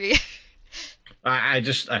 Telri. I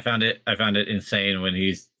found it insane when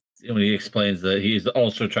he explains that he's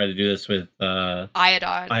also tried to do this with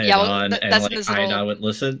Iodon. Yeah, well, that's in his Iodon wouldn't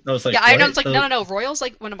listen. I was like, yeah, Iodon's like, no. Royal's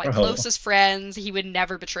one of my closest friends. He would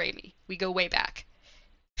never betray me. We go way back.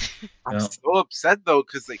 I'm so upset though,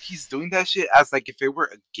 because he's doing that shit as if it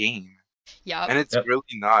were a game. Yeah. And it's really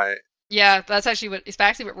not. Yeah, that's actually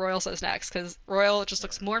what Royal says next, because Royal just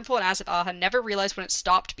looks mournful and asks if Ahan never realized when it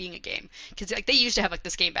stopped being a game. Because they used to have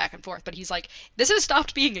this game back and forth, but he's like, this has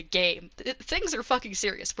stopped being a game. Things are fucking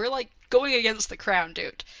serious. We're going against the crown,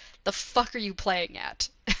 dude. The fuck are you playing at?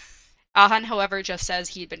 Ahan, however, just says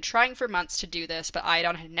he'd been trying for months to do this, but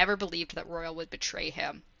Iodon had never believed that Royal would betray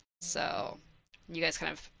him. So, you guys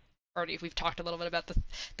we've talked a little bit about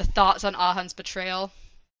the thoughts on Ahan's betrayal.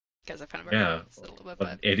 Because I've kind of a little bit,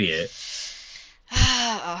 but idiot.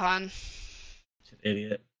 Ahan.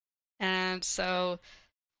 Idiot. And so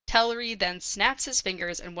Telri then snaps his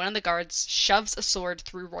fingers and one of the guards shoves a sword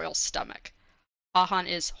through Royal's stomach. Ahan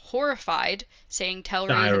is horrified, saying Telri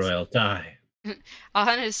Die, has... Royal, die.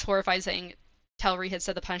 Ahan is horrified, saying Telri had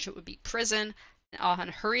said the punishment would be prison, and Ahan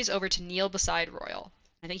hurries over to kneel beside Royal.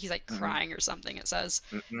 I think he's like crying or something, it says.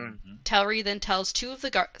 Telri then tells two of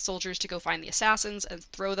the soldiers to go find the assassins and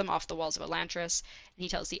throw them off the walls of Elantris, and he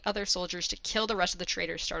tells the other soldiers to kill the rest of the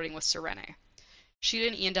traitors, starting with Serene.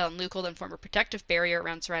 Shuden, Eondel, and Lukel then form a protective barrier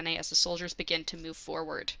around Serene as the soldiers begin to move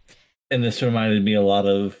forward. And this reminded me a lot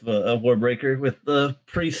of Warbreaker with the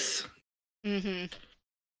priests. Mm-hmm.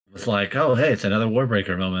 It was like, oh, hey, it's another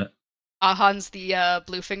Warbreaker moment. Ahan's the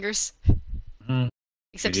blue fingers. Mm-hmm.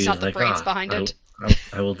 Except he's not the brains behind it.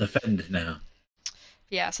 I will defend now.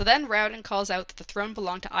 Yeah, so then Raoden calls out that the throne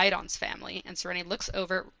belonged to Idon's family, and Serene looks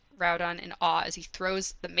over Raoden in awe as he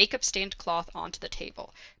throws the makeup-stained cloth onto the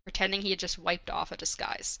table, pretending he had just wiped off a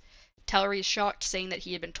disguise. Telri is shocked, saying that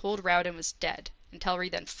he had been told Raoden was dead, and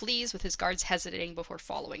Telri then flees with his guards hesitating before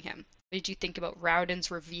following him. What did you think about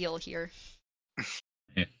Raoden's reveal here?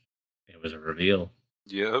 It was a reveal.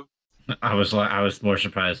 Yep. I was more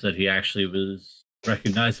surprised that he actually was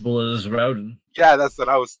recognizable as Raoden. Yeah, that's what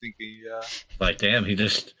I was thinking. Yeah. Like, damn, he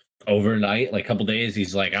just overnight, like a couple days,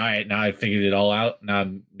 he's like, all right, now I figured it all out. Now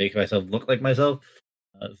I'm making myself look like myself.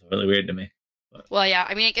 It's really weird to me. But... Well, yeah,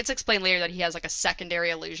 I mean, it gets explained later that he has like a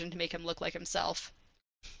secondary illusion to make him look like himself.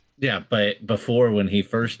 Yeah, but before, when he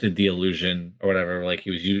first did the illusion or whatever, like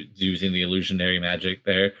he was using the illusionary magic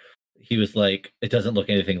there, he was like, it doesn't look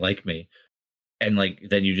anything like me. And like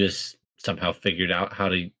then you just somehow figured out how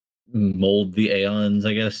to mold the Aeons,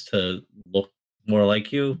 I guess, to look more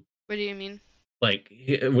like you. What do you mean? Like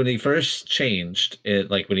when he first changed it,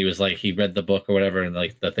 like when he was like he read the book or whatever, and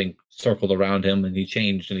like the thing circled around him, and he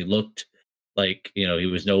changed, and he looked like, you know, he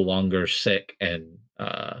was no longer sick. And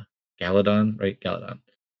Galadon, right? Galadon.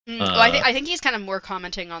 Well, I think he's kind of more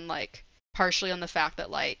commenting on like partially on the fact that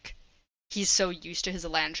like he's so used to his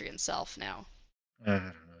Elantrian self now. I don't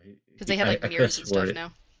know. Because they have like mirrors and stuff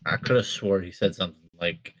now. I could have swore he said something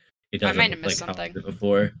like he doesn't I might have missed like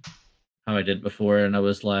something. how I did before, and I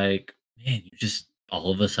was like, man, you just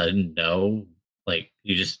all of a sudden know, like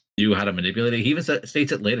you just knew how to manipulate it. He even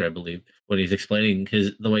states it later, I believe, when he's explaining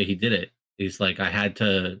the way he did it. He's like, I had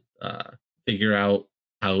to figure out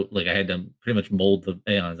how, like I had to pretty much mold the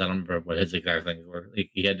Aeons. I don't remember what his exact things were. Like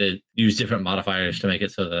he had to use different modifiers to make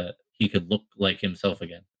it so that he could look like himself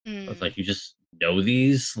again. I was like, you just know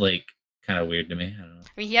these? Like, kind of weird to me. I don't know.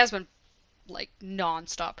 I mean, he has been like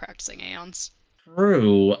non-stop practicing Aeons.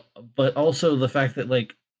 True, but also the fact that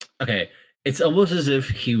like, okay, it's almost as if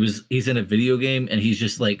he's in a video game and he's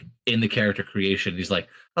just like in the character creation. He's like,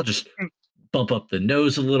 I'll just bump up the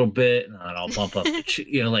nose a little bit, and I'll bump up the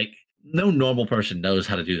you know, like no normal person knows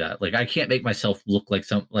how to do that. Like I can't make myself look like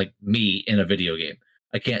like me in a video game.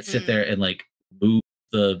 I can't sit there and like move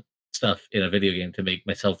the stuff in a video game to make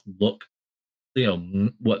myself look, you know,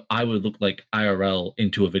 what I would look like IRL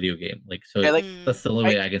into a video game. Like, so Yeah, like, that's the only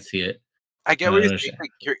way I can see it. I get what you're saying.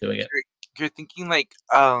 Like, you're thinking like,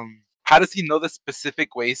 how does he know the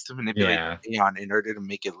specific ways to manipulate Aeon in order to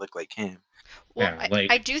make it look like him? Well, yeah,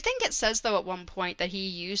 I do think it says though at one point that he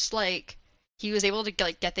used like he was able to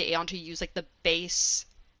like get the Aeon to use like the base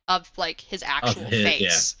of like his actual face.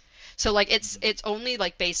 Yeah. So like it's only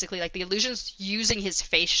like basically like the illusion's using his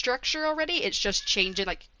face structure already. It's just changing,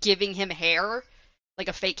 like giving him hair, like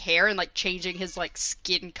a fake hair, and like changing his like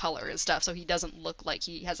skin color and stuff so he doesn't look like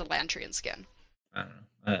he has Elantrian skin. I don't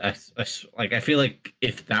know. I feel like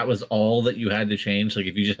if that was all that you had to change, like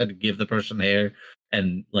if you just had to give the person hair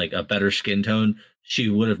and like a better skin tone, she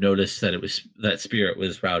would have noticed that that spirit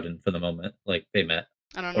was Raoden for the moment like they met.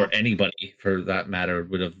 I don't know. Or anybody for that matter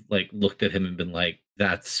would have like looked at him and been like,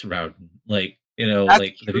 that's Raoden. Like, you know, that's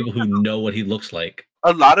like true. The people who know what he looks like.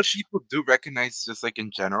 A lot of people do recognize just like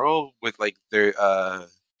in general with like their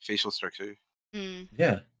facial structure.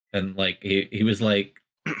 Yeah. And like he was like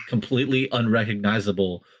completely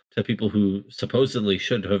unrecognizable to people who supposedly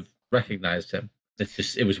should have recognized him.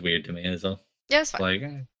 It was weird to me as well. Yeah, it's fine.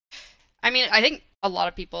 Like, I mean, I think a lot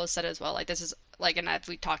of people have said as well, like this is like, and as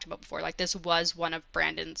we talked about before, like this was one of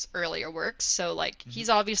Brandon's earlier works, so like he's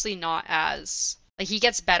obviously not as like he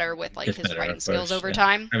gets better with like his writing skills over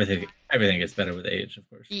time. Everything gets better with age, of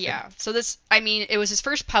course. Yeah. So this, I mean, it was his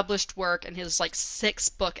first published work and his like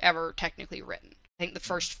 6th book ever technically written. I think the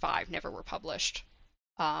first 5 never were published.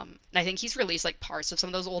 And I think he's released like parts of some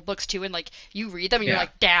of those old books too, and like you read them and you're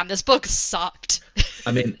like, damn, this book sucked.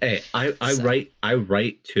 I mean, hey, I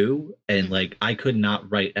write too, and like I could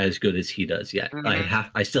not write as good as he does yet.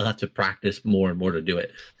 I still have to practice more and more to do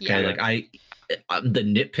it. Okay, like the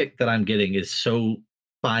nitpick that I'm getting is so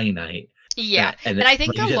finite. Yeah, And and I think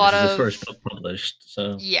like you a said, lot this is his of first book published,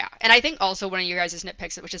 so yeah, and I think also one of your guys'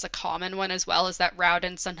 nitpicks, which is a common one as well, is that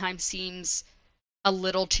Rowden sometimes seems a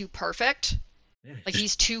little too perfect. yeah, Like just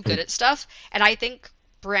he's too good at stuff, and I think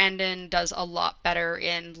Brandon does a lot better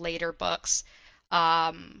in later books,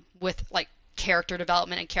 with like character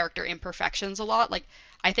development and character imperfections a lot. Like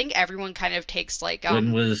I think everyone kind of takes like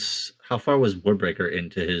how far was Warbreaker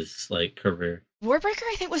into his like career? Warbreaker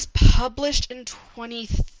I think was published in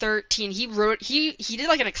 2013. He did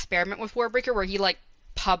like an experiment with Warbreaker where he like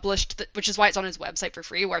published which is why it's on his website for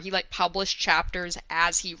free, where he like published chapters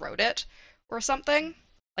as he wrote it or something.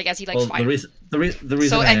 Like as he like Well, the finally. reason the So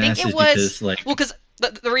reason I I think asked it is was because like well, because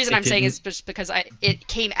the reason it I'm saying is didn't. just because it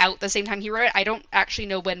came out the same time he wrote it. I don't actually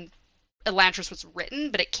know when Elantris was written,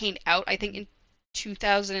 but it came out I think in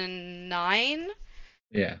 2009,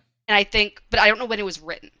 Yeah. and but I don't know when it was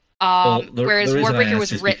written. Well, the Whereas reason I Warbreaker asked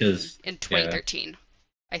was is written because in yeah, 2013,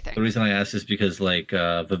 I the think. reason I asked is because like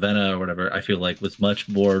Vivenna or whatever, I feel like was much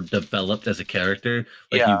more developed as a character.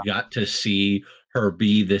 Like Yeah. you got to see her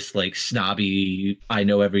be this like snobby, I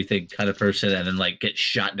know everything kind of person, and then like get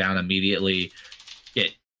shot down immediately,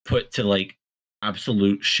 get put to like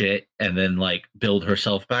absolute shit, and then like build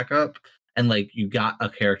herself back up, and like you got a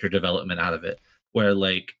character development out of it. Where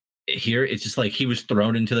like here, it's just like he was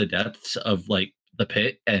thrown into the depths of like the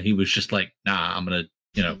pit, and he was just like, nah, I'm gonna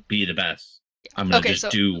be the best. I'm gonna Okay, just so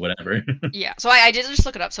do whatever. yeah, so I did just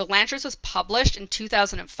look it up. So Elantris was published in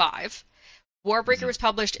 2005. Warbreaker was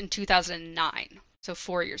published in 2009, so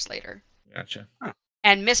 4 years later. Gotcha. Huh.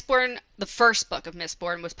 And Mistborn, the first book of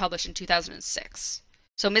Mistborn, was published in 2006.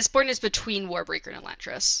 So Mistborn is between Warbreaker and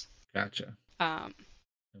Elantris. Gotcha. Um,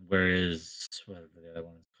 Where is what the other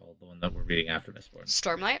one is called? The one that we're reading after Mistborn.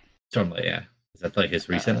 Stormlight. Stormlight, yeah. Is that like his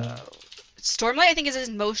recent? Stormlight, I think, is his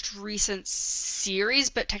most recent series,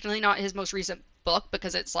 but technically not his most recent book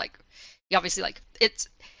because it's like, obviously, like it's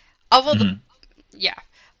although the yeah.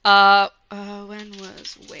 When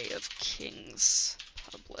was Way of Kings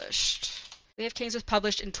published? Way of Kings was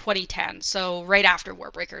published in 2010, so right after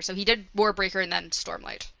Warbreaker. So he did Warbreaker and then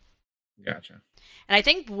Stormlight. Gotcha. And I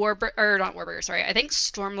think not Warbreaker, sorry. I think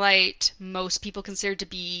Stormlight most people consider to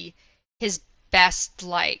be his best,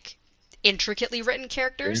 like, intricately written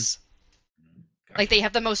characters. Gotcha. Like, they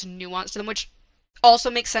have the most nuance to them, which also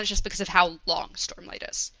makes sense just because of how long Stormlight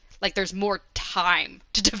is. Like, there's more time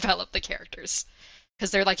to develop the characters.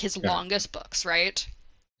 Because they're, like, his longest books, right?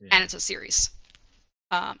 Yeah. And it's a series.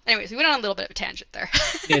 Anyways, we went on a little bit of a tangent there.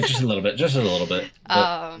 Yeah, just a little bit. But,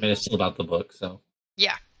 I mean, it's still about the book, so.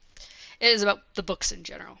 Yeah. It is about the books in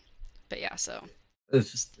general. But yeah, so.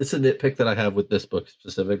 It's a nitpick that I have with this book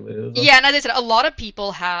specifically. Yeah, and as I said, a lot of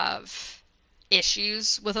people have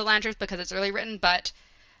issues with Elantris because it's early written, but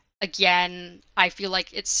again, I feel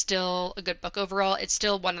like it's still a good book overall. It's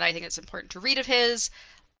still one that I think it's important to read of his.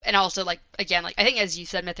 And also, like, again, like, I think as you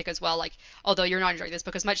said, Mythic, as well, like, although you're not enjoying this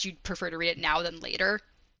book as much, you'd prefer to read it now than later.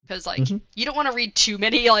 Because, like, you don't want to read too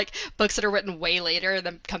many, like, books that are written way later and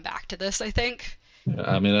then come back to this, I think.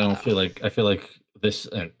 I mean, I feel like this,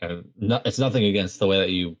 it's nothing against the way that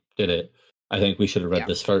you did it. I think we should have read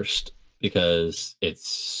this first because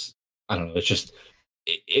it's, I don't know, it's just,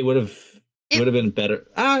 it would have been better.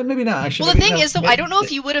 Maybe not, actually. Well, the thing is, though, I don't know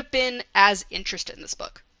if you would have been as interested in this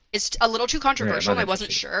book. It's a little too controversial, and I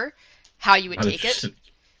wasn't sure how you would take it.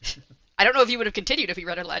 I don't know if you would have continued if you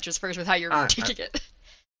read Elantris first with how you're taking it.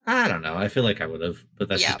 I don't know. I feel like I would have, but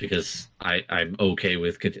that's just because I'm okay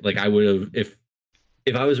with like I would have if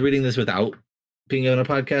I was reading this without being on a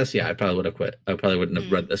podcast. Yeah, I probably would have quit. I probably wouldn't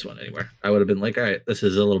have read this one anywhere. I would have been like, all right, this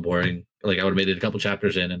is a little boring. Like I would have made it a couple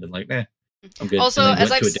chapters in and been like, nah, I'm good. Also, and then as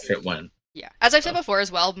went I've to a different one. Yeah, as I've said before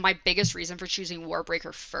as well, my biggest reason for choosing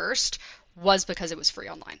Warbreaker first was because it was free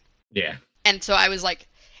online. Yeah. And so I was like,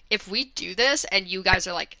 if we do this and you guys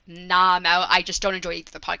are like, nah, I'm out, I just don't enjoy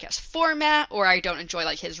either the podcast format or I don't enjoy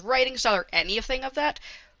like his writing style or anything of that,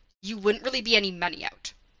 you wouldn't really be any money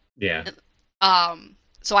out. Yeah.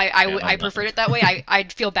 So I preferred it that way.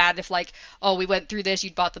 I'd feel bad if like, oh, we went through this,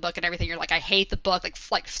 you'd bought the book and everything, you're like, I hate the book,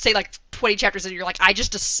 like say like 20 chapters and you're like, I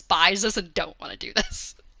just despise this and don't want to do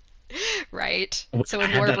this. Right? So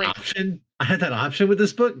in Warbreaker, I had that option with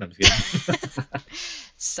this book. No, I'm just kidding.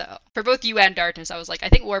 So for both you and Darkness, I was like, I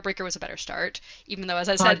think Warbreaker was a better start, even though, as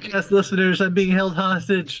I said, podcast listeners, I'm being held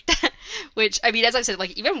hostage. Which, I mean, as I said,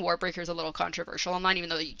 like even Warbreaker is a little controversial online, even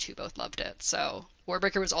though you two both loved it. So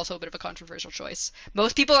Warbreaker was also a bit of a controversial choice.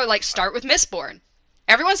 Most people are like, start with Mistborn.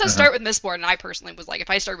 Everyone says start with Mistborn, and I personally was like, if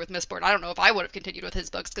I started with Mistborn, I don't know if I would have continued with his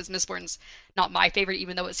books, because Mistborn's not my favorite,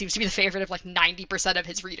 even though it seems to be the favorite of like 90% of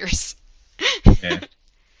his readers. Yeah.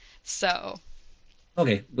 So,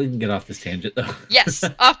 Okay, we can get off this tangent though. Yes,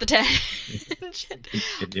 off the tangent.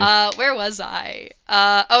 Where was I?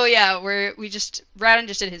 Oh yeah, where Rowden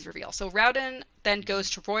just did his reveal. So Rowden then goes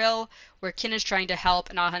to Royal, where Kin is trying to help,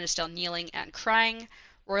 and Ahan is still kneeling and crying.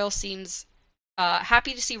 Royal seems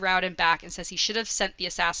happy to see Rowden back and says he should have sent the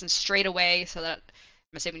assassins straight away, so that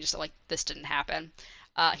I'm assuming just like this didn't happen.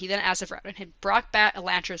 He then asks if Rowden had brought back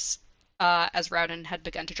Elantris, as Rowden had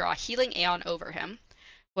begun to draw a healing Aeon over him.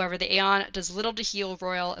 However, the Aeon does little to heal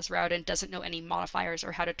Royal, as Rowden doesn't know any modifiers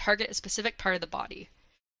or how to target a specific part of the body.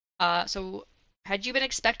 So, had you been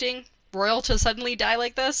expecting Royal to suddenly die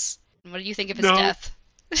like this? And what do you think of his death?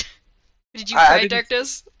 Did you cry,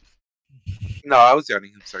 Darkness? No, I was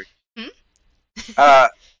yawning. I'm sorry. I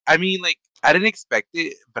mean, like, I didn't expect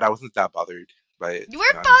it, but I wasn't that bothered by it. You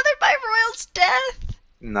weren't bothered by Royal's death?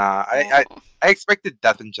 Nah, I expected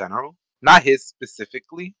death in general, not his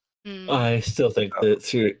specifically. I still think that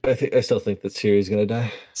Ciri. I still think that Ciri's gonna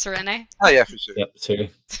die. Serene? Oh yeah, for sure. Yep,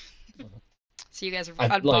 Ciri. So you guys are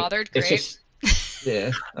unbothered. Great. Just,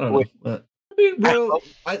 yeah, I don't know. But, I mean, bro,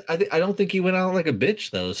 I don't think he went out like a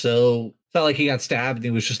bitch though. So it's not like he got stabbed and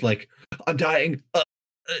he was just like, "I'm dying."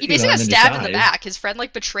 He basically got stabbed in the back. His friend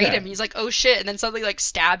like betrayed him. He's like, "Oh shit!" And then suddenly like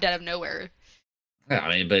stabbed out of nowhere. Yeah,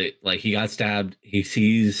 I mean, but like he got stabbed. He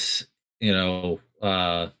sees,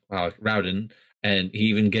 Rowden. And he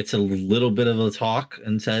even gets a little bit of a talk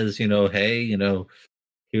and says, hey,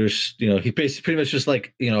 here's, he basically pretty much just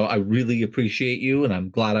like, I really appreciate you and I'm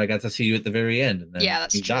glad I got to see you at the very end. And then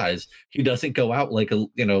that's he true. dies. He doesn't go out like a,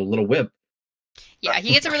 little wimp. Yeah,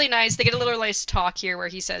 he gets they get a little nice talk here where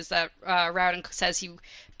he says that Rowden says he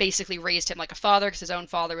basically raised him like a father because his own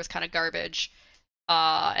father was kind of garbage.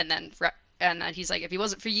 And then he's like, if he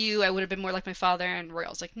wasn't for you, I would have been more like my father. And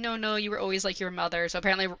Royal's like, no, you were always like your mother. So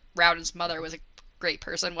apparently Rowden's mother was a great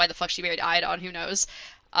person. Why the fuck she married Iadon, who knows?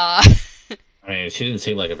 I mean, she didn't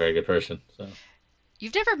seem like a very good person. So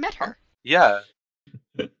you've never met her. Yeah.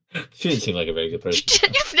 She didn't seem like a very good person.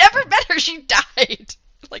 You've never met her. She died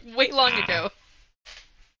like way long ago.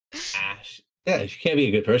 Yeah, she can't be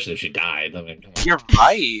a good person if she died. I mean, come on. You're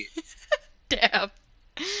right. Damn.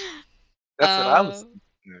 That's what I was.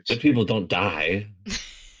 Good people don't die.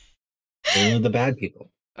 Only the bad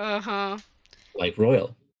people. Like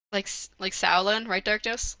Royal. Like Sauron, right,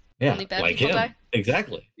 Darkness? Yeah, only bad like people him. Die?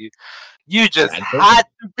 Exactly. You just had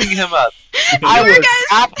to bring him up. I was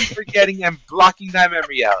after forgetting and blocking that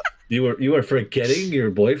memory out. You were forgetting your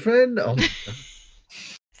boyfriend? Oh my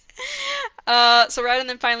god. So Rowden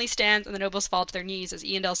then finally stands and the nobles fall to their knees as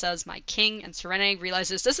Eondel says, "My king," and Serene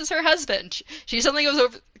realizes this is her husband. She suddenly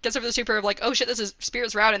gets over the stupor of like, oh shit, this is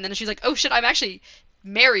Spirit's Rowden, and then she's like, oh shit, I'm actually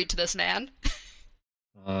married to this man.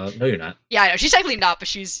 No, you're not. Yeah, I know. She's technically not, but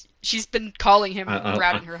she's been calling him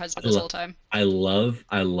Rowden her husband this whole time. I love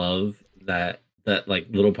that like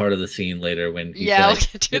little part of the scene later when he's we'll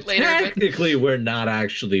like, get to it later. Technically, we're not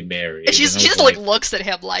actually married. And she just like looks at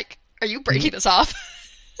him like, are you breaking this off?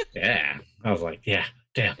 Yeah, I was like, yeah,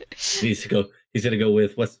 damn. He's gonna go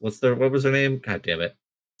with what was her name? God damn it.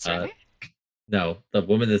 No, the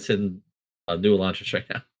woman that's in New Elantris right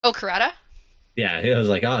now. Oh, Karada? Yeah, I was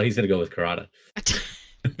like, oh, he's gonna go with Karada.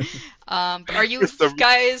 But are you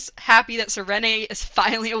guys happy that Serene is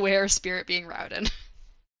finally aware of Spirit being Rowden?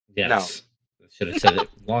 Yes. No. Should have said it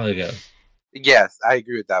long ago. Yes, I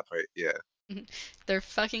agree with that part. Yeah. They're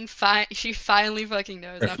fucking fine. She finally fucking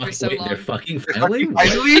knows after so long. They're fucking finally?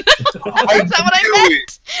 Finally? Is that what I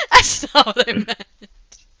meant? That's not what I meant.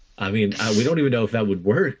 I mean, we don't even know if that would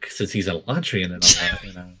work since he's a Elantrian and all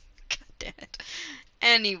that, God damn it.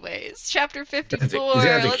 Anyways, chapter 54. He's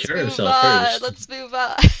gonna have to cure himself first. Let's move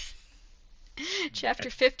on. Chapter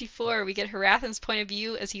 54, we get Harathan's point of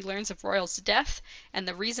view as he learns of Royal's death and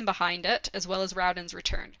the reason behind it, as well as Rowden's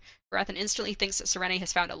return. Harathan instantly thinks that Serene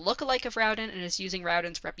has found a look-alike of Rowden and is using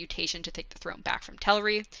Rowden's reputation to take the throne back from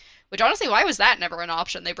Tellery. Which, honestly, why was that never an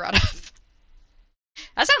option they brought up?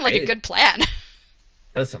 That sounded like a good plan.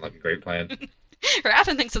 That sounds like a great plan.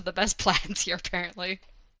 Harathan thinks of the best plans here, apparently.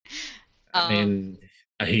 I mean,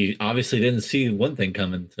 he obviously didn't see one thing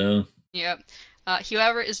coming, so... Yep. He,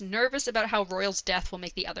 however, is nervous about how Royal's death will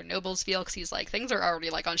make the other nobles feel, because he's like, things are already,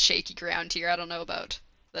 like, on shaky ground here, I don't know about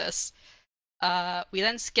this. We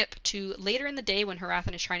then skip to later in the day when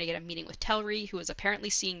Harathan is trying to get a meeting with Tellery, who is apparently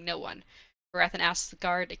seeing no one. Harathan asks the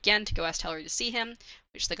guard again to go ask Tellery to see him,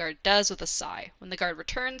 which the guard does with a sigh. When the guard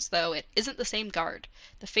returns, though, it isn't the same guard.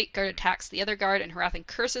 The fake guard attacks the other guard, and Harathan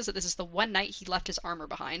curses that this is the one night he left his armor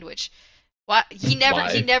behind, which... He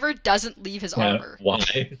never doesn't leave his armor.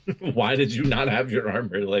 Why? Why did you not have your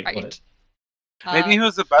armor? Like, right. What? Maybe he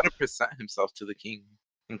was about to present himself to the king.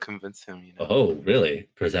 and convince him. You know. Oh, really?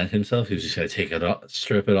 Present himself? He was just gonna take it off,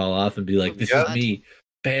 strip it all off, and be like, "This is Yep. me,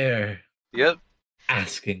 Bear, Yep.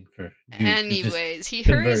 asking for you to just Anyways,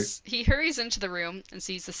 convert." he hurries into the room and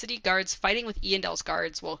sees the city guards fighting with Eandel's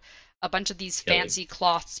guards while a bunch of these Killing. fancy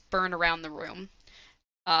cloths burn around the room.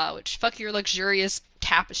 Which fuck your luxurious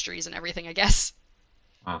tapestries and everything, I guess.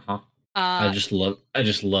 Uh-huh. I just love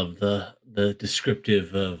the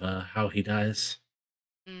descriptive of how he dies.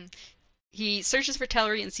 He searches for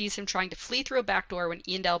Tellery and sees him trying to flee through a back door when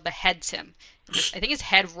Eandel beheads him. I think his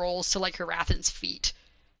head rolls to like Harathan's feet.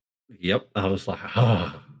 Yep, I was like,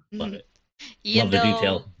 oh, love it. Love the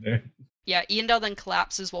detail. Yeah, Eandel then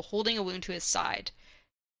collapses while holding a wound to his side.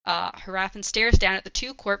 Harathan stares down at the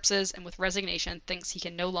two corpses and with resignation thinks he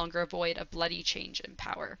can no longer avoid a bloody change in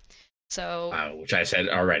power. So, which I said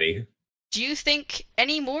already. Do you think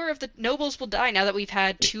any more of the nobles will die now that we've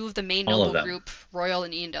had two of the main noble group, Royal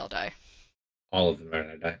and Eandel, die? All of them are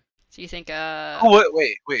gonna die. So you think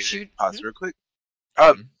wait, pause real quick.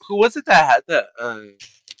 Who was it that had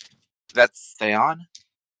that Seon?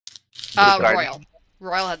 Royal.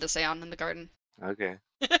 Royal had the Seon in the garden. Okay.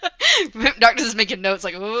 Darkness is making notes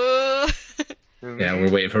like, oh. Yeah, we're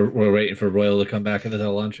waiting for Royal to come back into the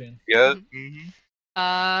Elantris. Yeah.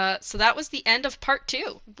 So that was the end of part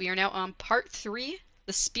 2. We are now on part 3,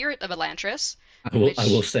 The Spirit of Elantris. I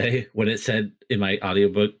will say, when it said in my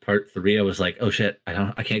audiobook part 3, I was like, oh shit,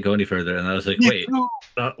 I can't go any further. And I was like, wait,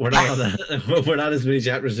 we're not on that. We're not as many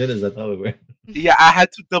chapters in as I thought we were. Yeah, I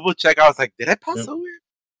had to double check. I was like, did I pass over?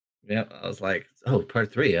 Yeah, I was like, oh,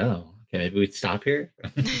 part 3. Oh, okay, maybe we'd stop here.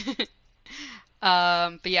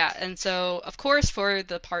 But yeah, and so of course for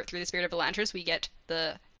the part 3, The Spirit of Elantris, we get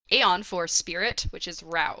the Aeon for Spirit, which is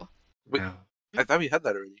Rao. Wait, I thought we had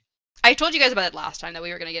that already. I told you guys about it last time that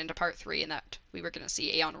we were going to get into part 3 and that we were going to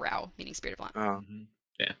see Aeon Rao, meaning Spirit of Elantris.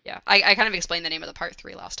 Yeah. Yeah, I kind of explained the name of the part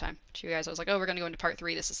 3 last time to you guys. I was like, oh, we're going to go into part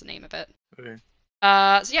 3. This is the name of it. Okay.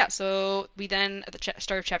 So we then, at the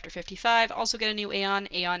start of chapter 55, also get a new Aeon,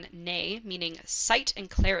 Aeon Ne, meaning sight and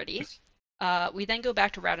clarity. We then go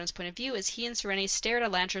back to Rowden's point of view as he and Serene stare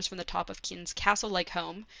at Elantris from the top of Kin's castle-like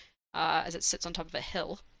home, as it sits on top of a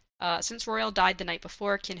hill. Since Royal died the night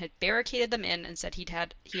before, Kin had barricaded them in and said he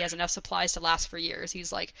has enough supplies to last for years.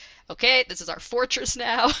 He's like, okay, this is our fortress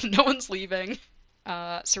now. No one's leaving.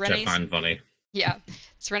 Serene. I find funny. Yeah.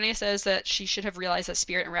 Serene says that she should have realized that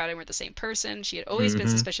Spirit and Rowden were the same person. She had always been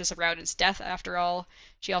suspicious of Rowden's death, after all.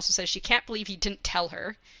 She also says she can't believe he didn't tell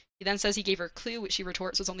her. He then says he gave her a clue, which she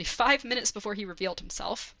retorts was only 5 minutes before he revealed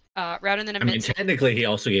himself. Rowden then admits... technically he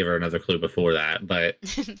also gave her another clue before that, but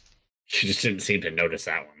she just didn't seem to notice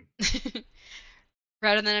that one.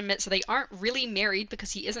 Rowden then admits that they aren't really married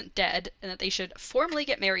because he isn't dead, and that they should formally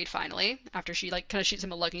get married finally, after she kind of shoots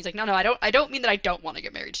him a look, and he's like, no, I don't mean that I don't want to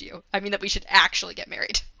get married to you. I mean that we should actually get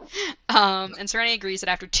married. And Serene agrees that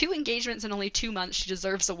after 2 engagements in only 2 months, she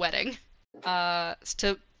deserves a wedding.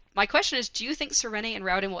 My question is, do you think Serene and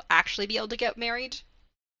Rowden will actually be able to get married?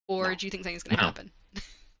 Or do you think something's going to happen?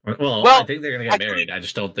 Well, I think they're going to get married. I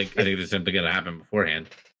just don't think... I think it's simply going to happen beforehand.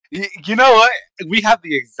 You know what? We have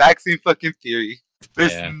the exact same fucking theory.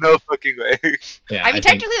 There's no fucking way. Yeah, I mean,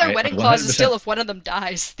 technically their wedding clause is still if one of them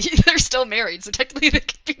dies. They're still married, so technically they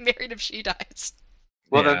could be married if she dies.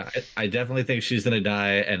 Well, yeah, then... I definitely think she's going to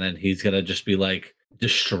die, and then he's going to just be,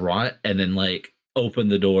 distraught, and then, open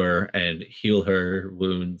the door and heal her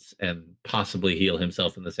wounds and possibly heal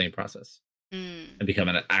himself in the same process. And become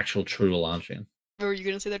an actual true Elantrian. What were you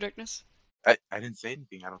going to say there, Darkness? I didn't say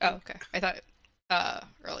anything, I don't think. Oh, okay. I thought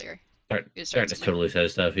earlier. Darkness totally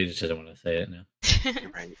says stuff, he just doesn't want to say it now.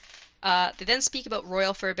 You're right. They then speak about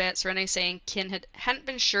Royal for a bit. Serene saying Kin hadn't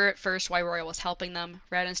been sure at first why Royal was helping them.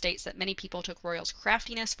 Rowden states that many people took Royal's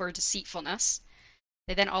craftiness for deceitfulness.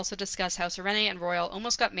 They then also discuss how Serene and Royal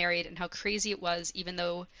almost got married and how crazy it was, even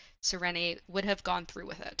though Serene would have gone through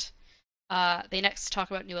with it. They next talk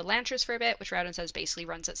about New Elantris for a bit, which Rowden says basically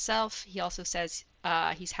runs itself. He also says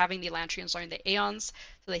he's having the Elantrians learn the Aeons,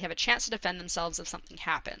 so they have a chance to defend themselves if something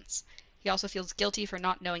happens. He also feels guilty for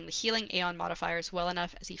not knowing the healing Aeon modifiers well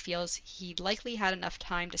enough, as he feels he likely had enough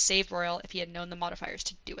time to save Royal if he had known the modifiers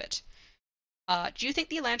to do it. Do you think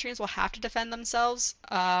the Elantrians will have to defend themselves?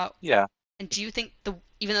 Yeah. And do you think the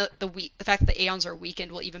fact that the Aeons are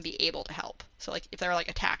weakened will even be able to help? So if they're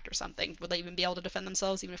attacked or something, would they even be able to defend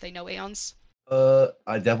themselves even if they know Aeons?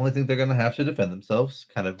 I definitely think they're gonna have to defend themselves,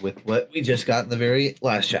 kind of with what we just got in the very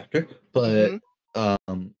last chapter. But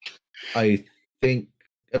I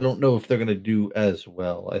don't know if they're gonna do as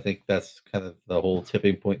well. I think that's kind of the whole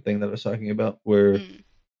tipping point thing that I was talking about, where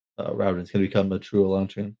Rowden's gonna become a true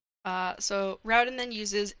Elantrian. So Rowden then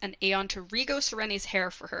uses an Aeon to rego Serene's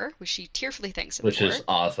hair for her, which she tearfully thanks him Which for. is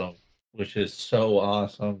awesome. Which is so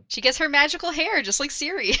awesome. She gets her magical hair, just like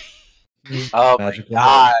Ciri. Oh my Magical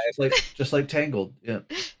hair. god. Just like Tangled.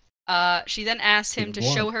 Yeah. She then asks him Even to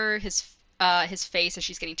blonde. show her his face as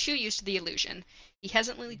she's getting too used to the illusion. He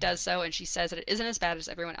hesitantly does so, and she says that it isn't as bad as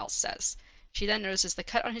everyone else says. She then notices the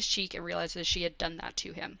cut on his cheek and realizes she had done that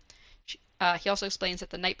to him. He also explains that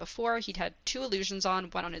the night before he'd had two illusions on,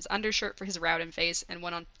 one on his undershirt for his Rowden face, and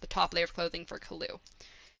one on the top layer of clothing for Kalu.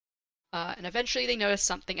 And eventually they notice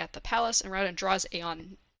something at the palace, and Rowden draws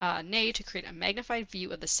Aeon Nay to create a magnified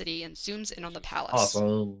view of the city and zooms in on the palace.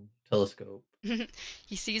 Awesome telescope.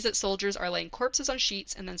 He sees that soldiers are laying corpses on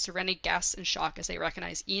sheets, and then Serene gasps in shock as they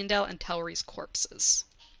recognize Eondel and Telri's corpses.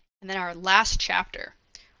 And then our last chapter,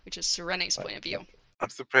 which is Serene's point of view. I'm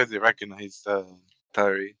surprised they recognized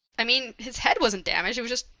Tari. I mean, his head wasn't damaged. It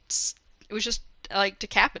was just like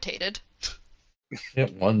decapitated.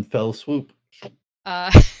 Yep, one fell swoop.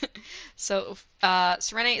 So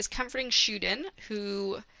Serene is comforting Shuden,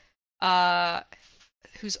 whose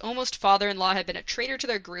almost father-in-law had been a traitor to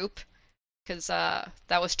their group, because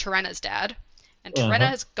that was Terena's dad, and Terena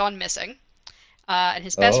has gone missing. And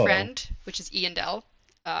his best friend, which is Eondel,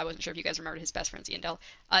 I wasn't sure if you guys remembered his best friend's Eondel,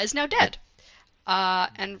 is now dead.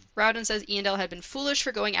 And Rowden says Eondel had been foolish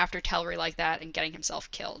for going after Telri like that and getting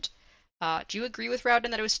himself killed. Do you agree with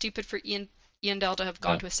Rowden that it was stupid for Eondel to have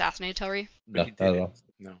gone to assassinate Telri? No, not at all.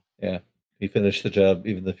 No. Yeah, he finished the job,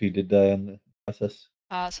 even if he did die in the process.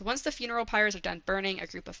 So once the funeral pyres are done burning, a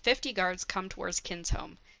group of 50 guards come towards Kin's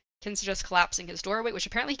home. Kin suggests collapsing his doorway, which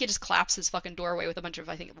apparently he could just collapse his fucking doorway with a bunch of,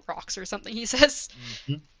 I think, rocks or something, he says.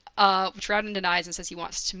 Which Rowden denies and says he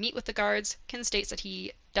wants to meet with the guards. Kin states that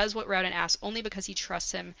he does what Rowden asks only because he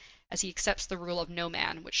trusts him, as he accepts the rule of no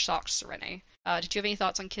man, which shocks Serene. Did you have any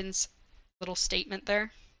thoughts on Kin's little statement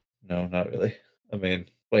there? No, not really. I mean,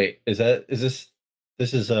 wait, this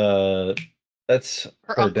is that's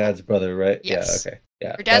her dad's brother, right? Yes. Yeah, okay.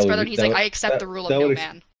 Yeah. Her dad's brother, and he's like, I accept the rule of no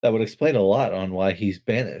man. That would explain a lot on why he's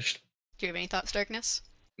banished. Do you have any thoughts, Darkness?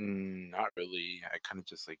 Not really. I kind of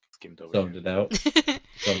just like skimmed over Zoned it out.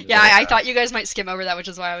 Yeah, I thought you guys might skim over that, which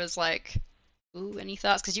is why I was like, ooh, any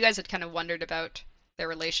thoughts? Because you guys had kind of wondered about their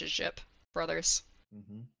relationship, brothers. I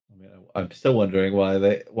mean, I'm still wondering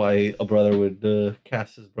why a brother would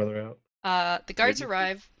cast his brother out. The guards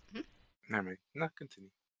arrive. Never mind. No, continue.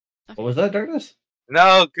 Okay. What was that, Darkness?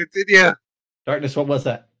 No, continue. Darkness, what was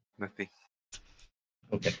that? Nothing.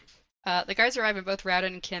 Okay. The guards arrive and both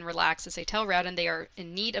Rowden and Kin relax as they tell Rowden they are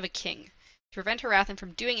in need of a king. To prevent Harathan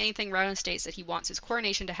from doing anything, Rowden states that he wants his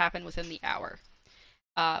coronation to happen within the hour.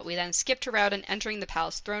 We then skip to Rowden entering the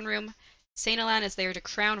palace throne room. Sainalan is there to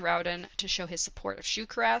crown Rowden to show his support of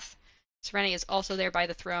Shukarath. Serene is also there by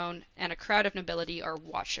the throne, and a crowd of nobility are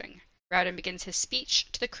watching. Rowden begins his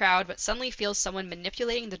speech to the crowd, but suddenly feels someone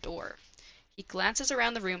manipulating the door. He glances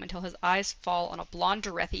around the room until his eyes fall on a blonde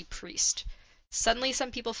Derethi priest. Suddenly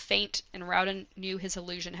some people faint, and Rowden knew his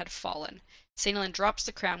illusion had fallen. Sainalan drops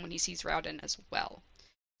the crown when he sees Rowden as well.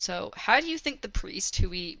 So, how do you think the priest, who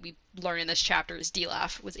we learn in this chapter is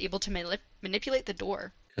Dilaf, was able to manipulate the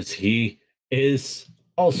door? Because he is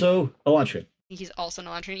also Elantrian. He's also an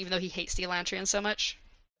Elantrian, even though he hates the Elantrians so much?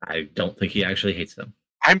 I don't think he actually hates them.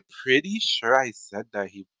 I'm pretty sure I said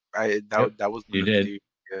that that was you did.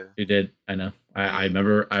 Yeah. You did. I know. I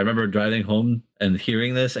remember driving home and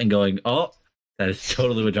hearing this and going, "Oh, that is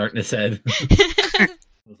totally what Darkness said." I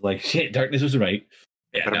was like, "Shit, Darkness was right."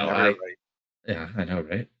 Yeah, But no, right. Yeah, I know,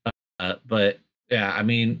 right? But yeah, I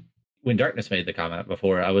mean, when Darkness made the comment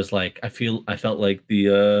before, I was like, I felt like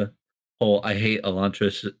the whole "I hate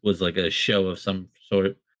Elantris" was like a show of some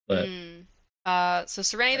sort. But so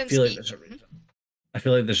Serene then speaks. I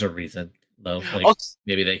feel like there's a reason, though. Like also,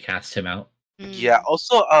 maybe they cast him out. Yeah.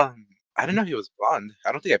 Also, I didn't know he was blonde.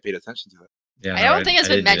 I don't think I paid attention to that. Yeah, I don't think it's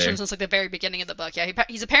been mentioned since like the very beginning of the book. Yeah,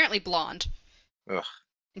 he's apparently blonde. Ugh.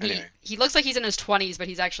 Anyway. He looks like he's in his 20s, but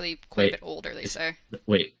he's actually quite a bit older, they say.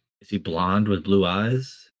 Wait, is he blonde with blue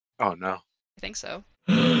eyes? Oh, no. I think so.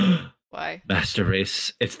 Why? Master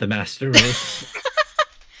race. It's the master race.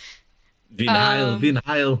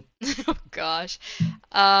 Vinheil. Oh, gosh.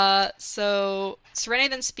 So Serene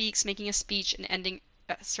then speaks, making a speech and ending...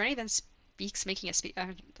 Serene then speaks, making a speech...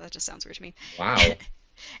 that just sounds weird to me. Wow.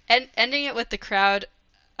 And ending it with the crowd...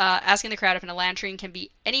 asking the crowd if an Elantrian can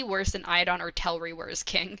be any worse than Iadon or Telri were as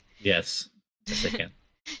king. Yes they can.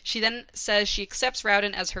 She then says she accepts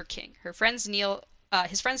Rowden as her king. His friends kneel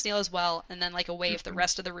as well, and then like a wave, the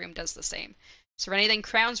rest of the room does the same. Serene then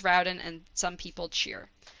crowns Rowden, and some people cheer.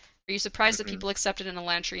 Are you surprised that people accepted an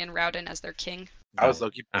Elantrian Rowden as their king? I was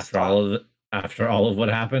lucky. After all of After all of what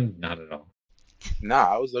happened, not at all.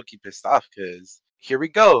 Nah, I was low-key pissed off because here we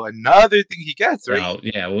go, another thing he gets, right? Oh,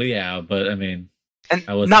 yeah, well, yeah, but I mean, And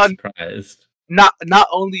I wasn't surprised. not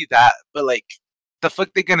only that, but like, the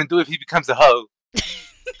fuck they gonna do if he becomes a hoe?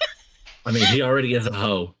 I mean, he already is a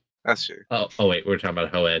hoe. That's true. Oh wait, we're talking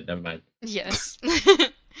about Hoed. Never mind. Yes.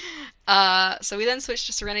 So we then switch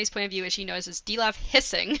to Serene's point of view as she notices Dilaf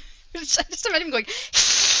hissing. I just imagine him going.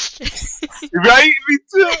 Right? Me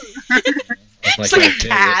too. It's like a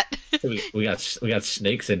cat. We got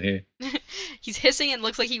snakes in here. He's hissing and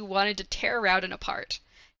looks like he wanted to tear Rowden apart.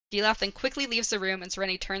 Dilaf then quickly leaves the room and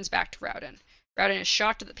Serene turns back to Rowden. Rowden is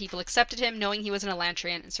shocked that the people accepted him, knowing he was an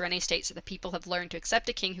Elantrian, and Serene states that the people have learned to accept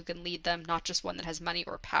a king who can lead them, not just one that has money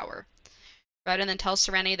or power. Rowden then tells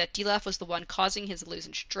Serene that Dilaf was the one causing his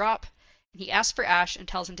illusion to drop, and he asks for Ash and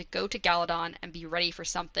tells him to go to Galadon and be ready for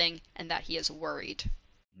something, and that he is worried.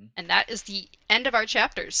 And that is the end of our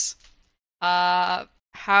chapters. My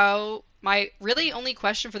really only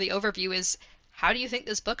question for the overview is, how do you think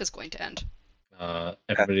this book is going to end?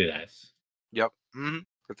 Everybody dies. Yep.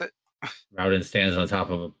 That's it. Rowden stands on top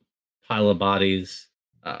of a pile of bodies.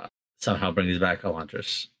 Somehow brings back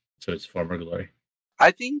Elantris to its former glory. I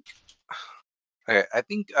think. Okay, I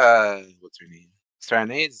think. What's her name?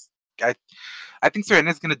 Serene's. I think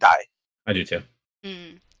Serene's gonna die. I do too.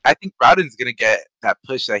 I think Rowden's gonna get that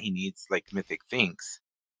push that he needs, like mythic things.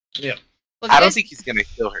 Yeah. Well, I don't think he's gonna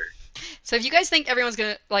kill her. So if you guys think everyone's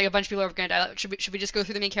gonna, like, a bunch of people are gonna die, should we just go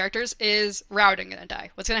through the main characters? Is Rowden gonna die?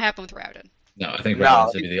 What's gonna happen with Rowden? No, I think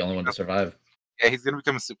Rowden's gonna be the only one to survive. Yeah, he's gonna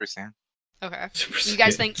become a Super Saiyan. Okay. You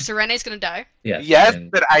guys think Serene's gonna die? Yes,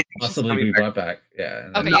 but I think possibly be brought back. Yeah.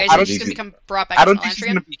 Okay, you guys think she's gonna become brought back? I don't think she's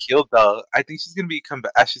gonna be killed though. I think she's gonna become.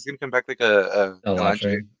 She's gonna come back like a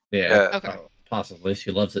Elantrian. Yeah. Okay. Possibly.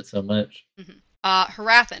 She loves it so much.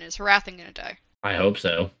 Harathan, is Harathan gonna die? I hope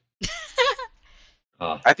so.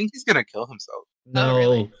 I think he's gonna kill himself. No,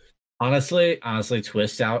 really? honestly,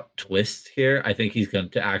 twist here. I think he's going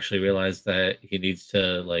to actually realize that he needs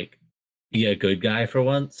to like be a good guy for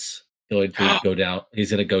once. Going to go down. He's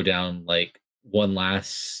going to go down like one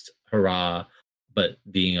last hurrah, but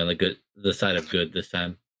being on the side of good this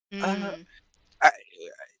time.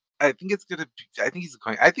 I think it's gonna be. I think he's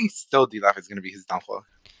going. I think still Dilaf is gonna be his downfall.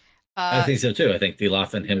 I think so too. I think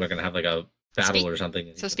Dilaf and him are gonna have like a battle or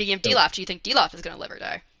something. So speaking of Dilaf, do you think Dilaf is gonna live or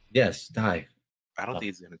die? Yes, die. I don't think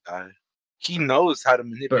he's gonna die. He knows how to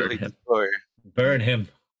manipulate the story. Burn him.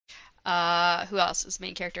 Who else is the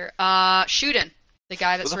main character? Shuden, the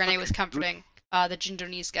guy that Serene was comforting. The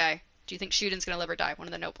Jindonese guy. Do you think Shuden's gonna live or die? One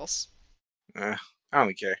of the nobles. I don't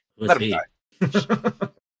really care. Let him die.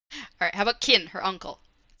 Alright, how about Kin, her uncle?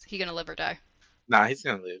 Is he gonna live or die? Nah, he's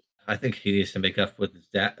gonna live. I think he needs to make up with his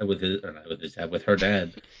dad, with her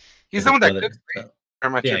dad. He's the one that cooks,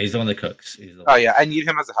 right? Yeah, he's the one that cooks. Oh yeah, I need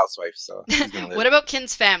him as a housewife, so he's gonna live. What about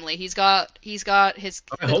Kin's family? He's got his.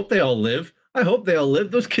 I hope they all live.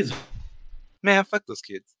 Those kids. Man, fuck those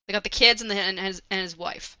kids. They got the kids and his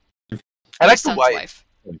wife. I like the wife.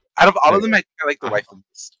 Out of all of them, I like the wife the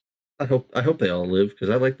most. I hope they all live because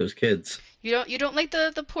I like those kids. You don't like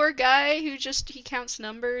the poor guy who he counts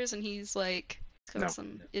numbers and he's like got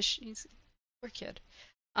some issues. Poor kid.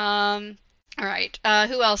 All right.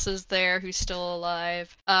 Who else is there who's still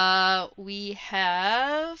alive? We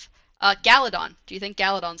have Galadon. Do you think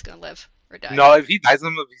Galadon's gonna live or die? No, if he dies,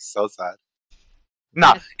 I'm gonna be so sad.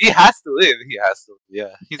 Nah, he has to live. He has to.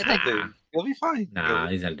 Yeah, he's gonna live. He'll be fine. Nah,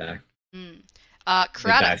 he's gonna die.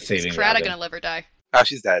 Kratta. Is Kratta gonna live or die? Oh,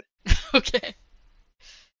 she's dead. Okay.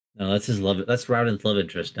 No, that's his love. That's Rowden's love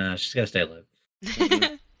interest. Nah, she's gotta stay alive.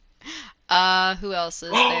 Who else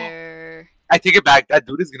is there? I take it back. That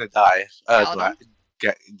dude is gonna die.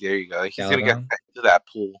 There you go. He's gonna get into that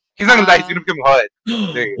pool. He's not gonna die. He's gonna become hot.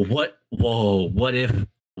 What? Whoa! What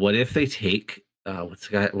if they take what's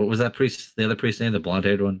the guy? What was that priest? The other priest name? The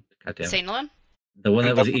blonde-haired one. Goddamn. Saint-Nolan? The one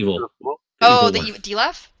that was evil.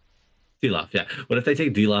 Dilaf? Dilaf, yeah. What if they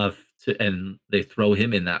take Dilaf and they throw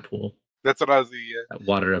him in that pool? That's what I was. That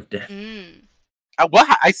water of death.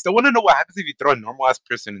 I still want to know what happens if you throw a normal ass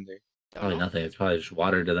person in there. Probably nothing. It's probably just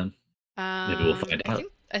water to them. Maybe we'll find out.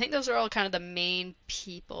 I think those are all kind of the main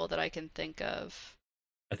people that I can think of.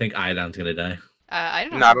 I think Iodon's gonna die. I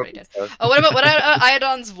don't know. Oh, what about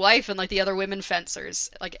Iodon's wife and like the other women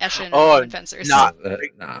fencers, like Eshin and women fencers? Nah.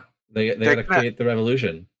 They gotta create the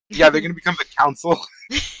revolution. Yeah, they're gonna become the council.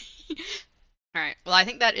 All right. Well, I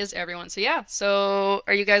think that is everyone. So yeah. So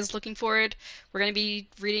are you guys looking forward? We're going to be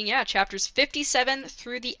reading, chapters 57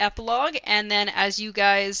 through the epilogue. And then as you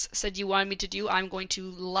guys said you wanted me to do, I'm going to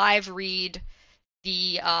live read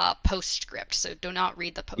the postscript. So do not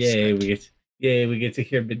read the postscript. Yay, Yay, we get to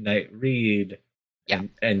hear Midnight read Yeah.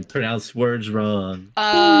 and pronounce words wrong.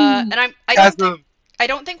 And Chasm. I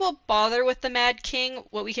don't think we'll bother with the Mad King.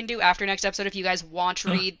 What we can do after next episode, if you guys want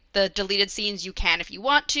to read the deleted scenes, you can if you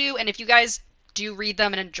want to, and if you guys do read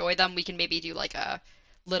them and enjoy them, we can maybe do like a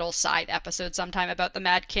little side episode sometime about the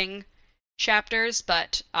Mad King chapters.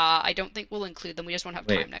 But I don't think we'll include them. We just won't have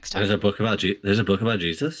time next time. There's a book about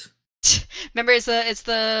Jesus. Remember,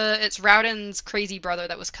 it's Rowden's crazy brother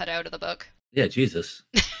that was cut out of the book. Yeah, Jesus.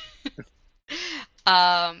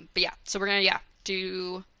 But yeah, so we're gonna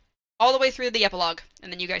do all the way through the epilogue,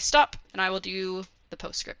 and then you guys stop, and I will do the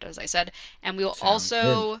postscript, as I said, and we will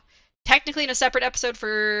also technically in a separate episode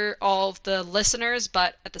for all of the listeners,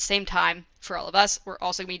 but at the same time for all of us, we're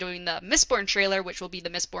also gonna be doing the Mistborn trailer, which will be the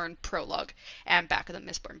Mistborn prologue and back of the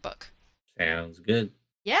Mistborn book. Sounds good.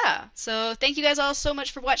 Yeah, so thank you guys all so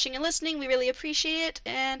much for watching and listening. We really appreciate it,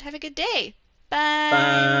 and have a good day. Bye.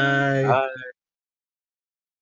 Bye. Bye.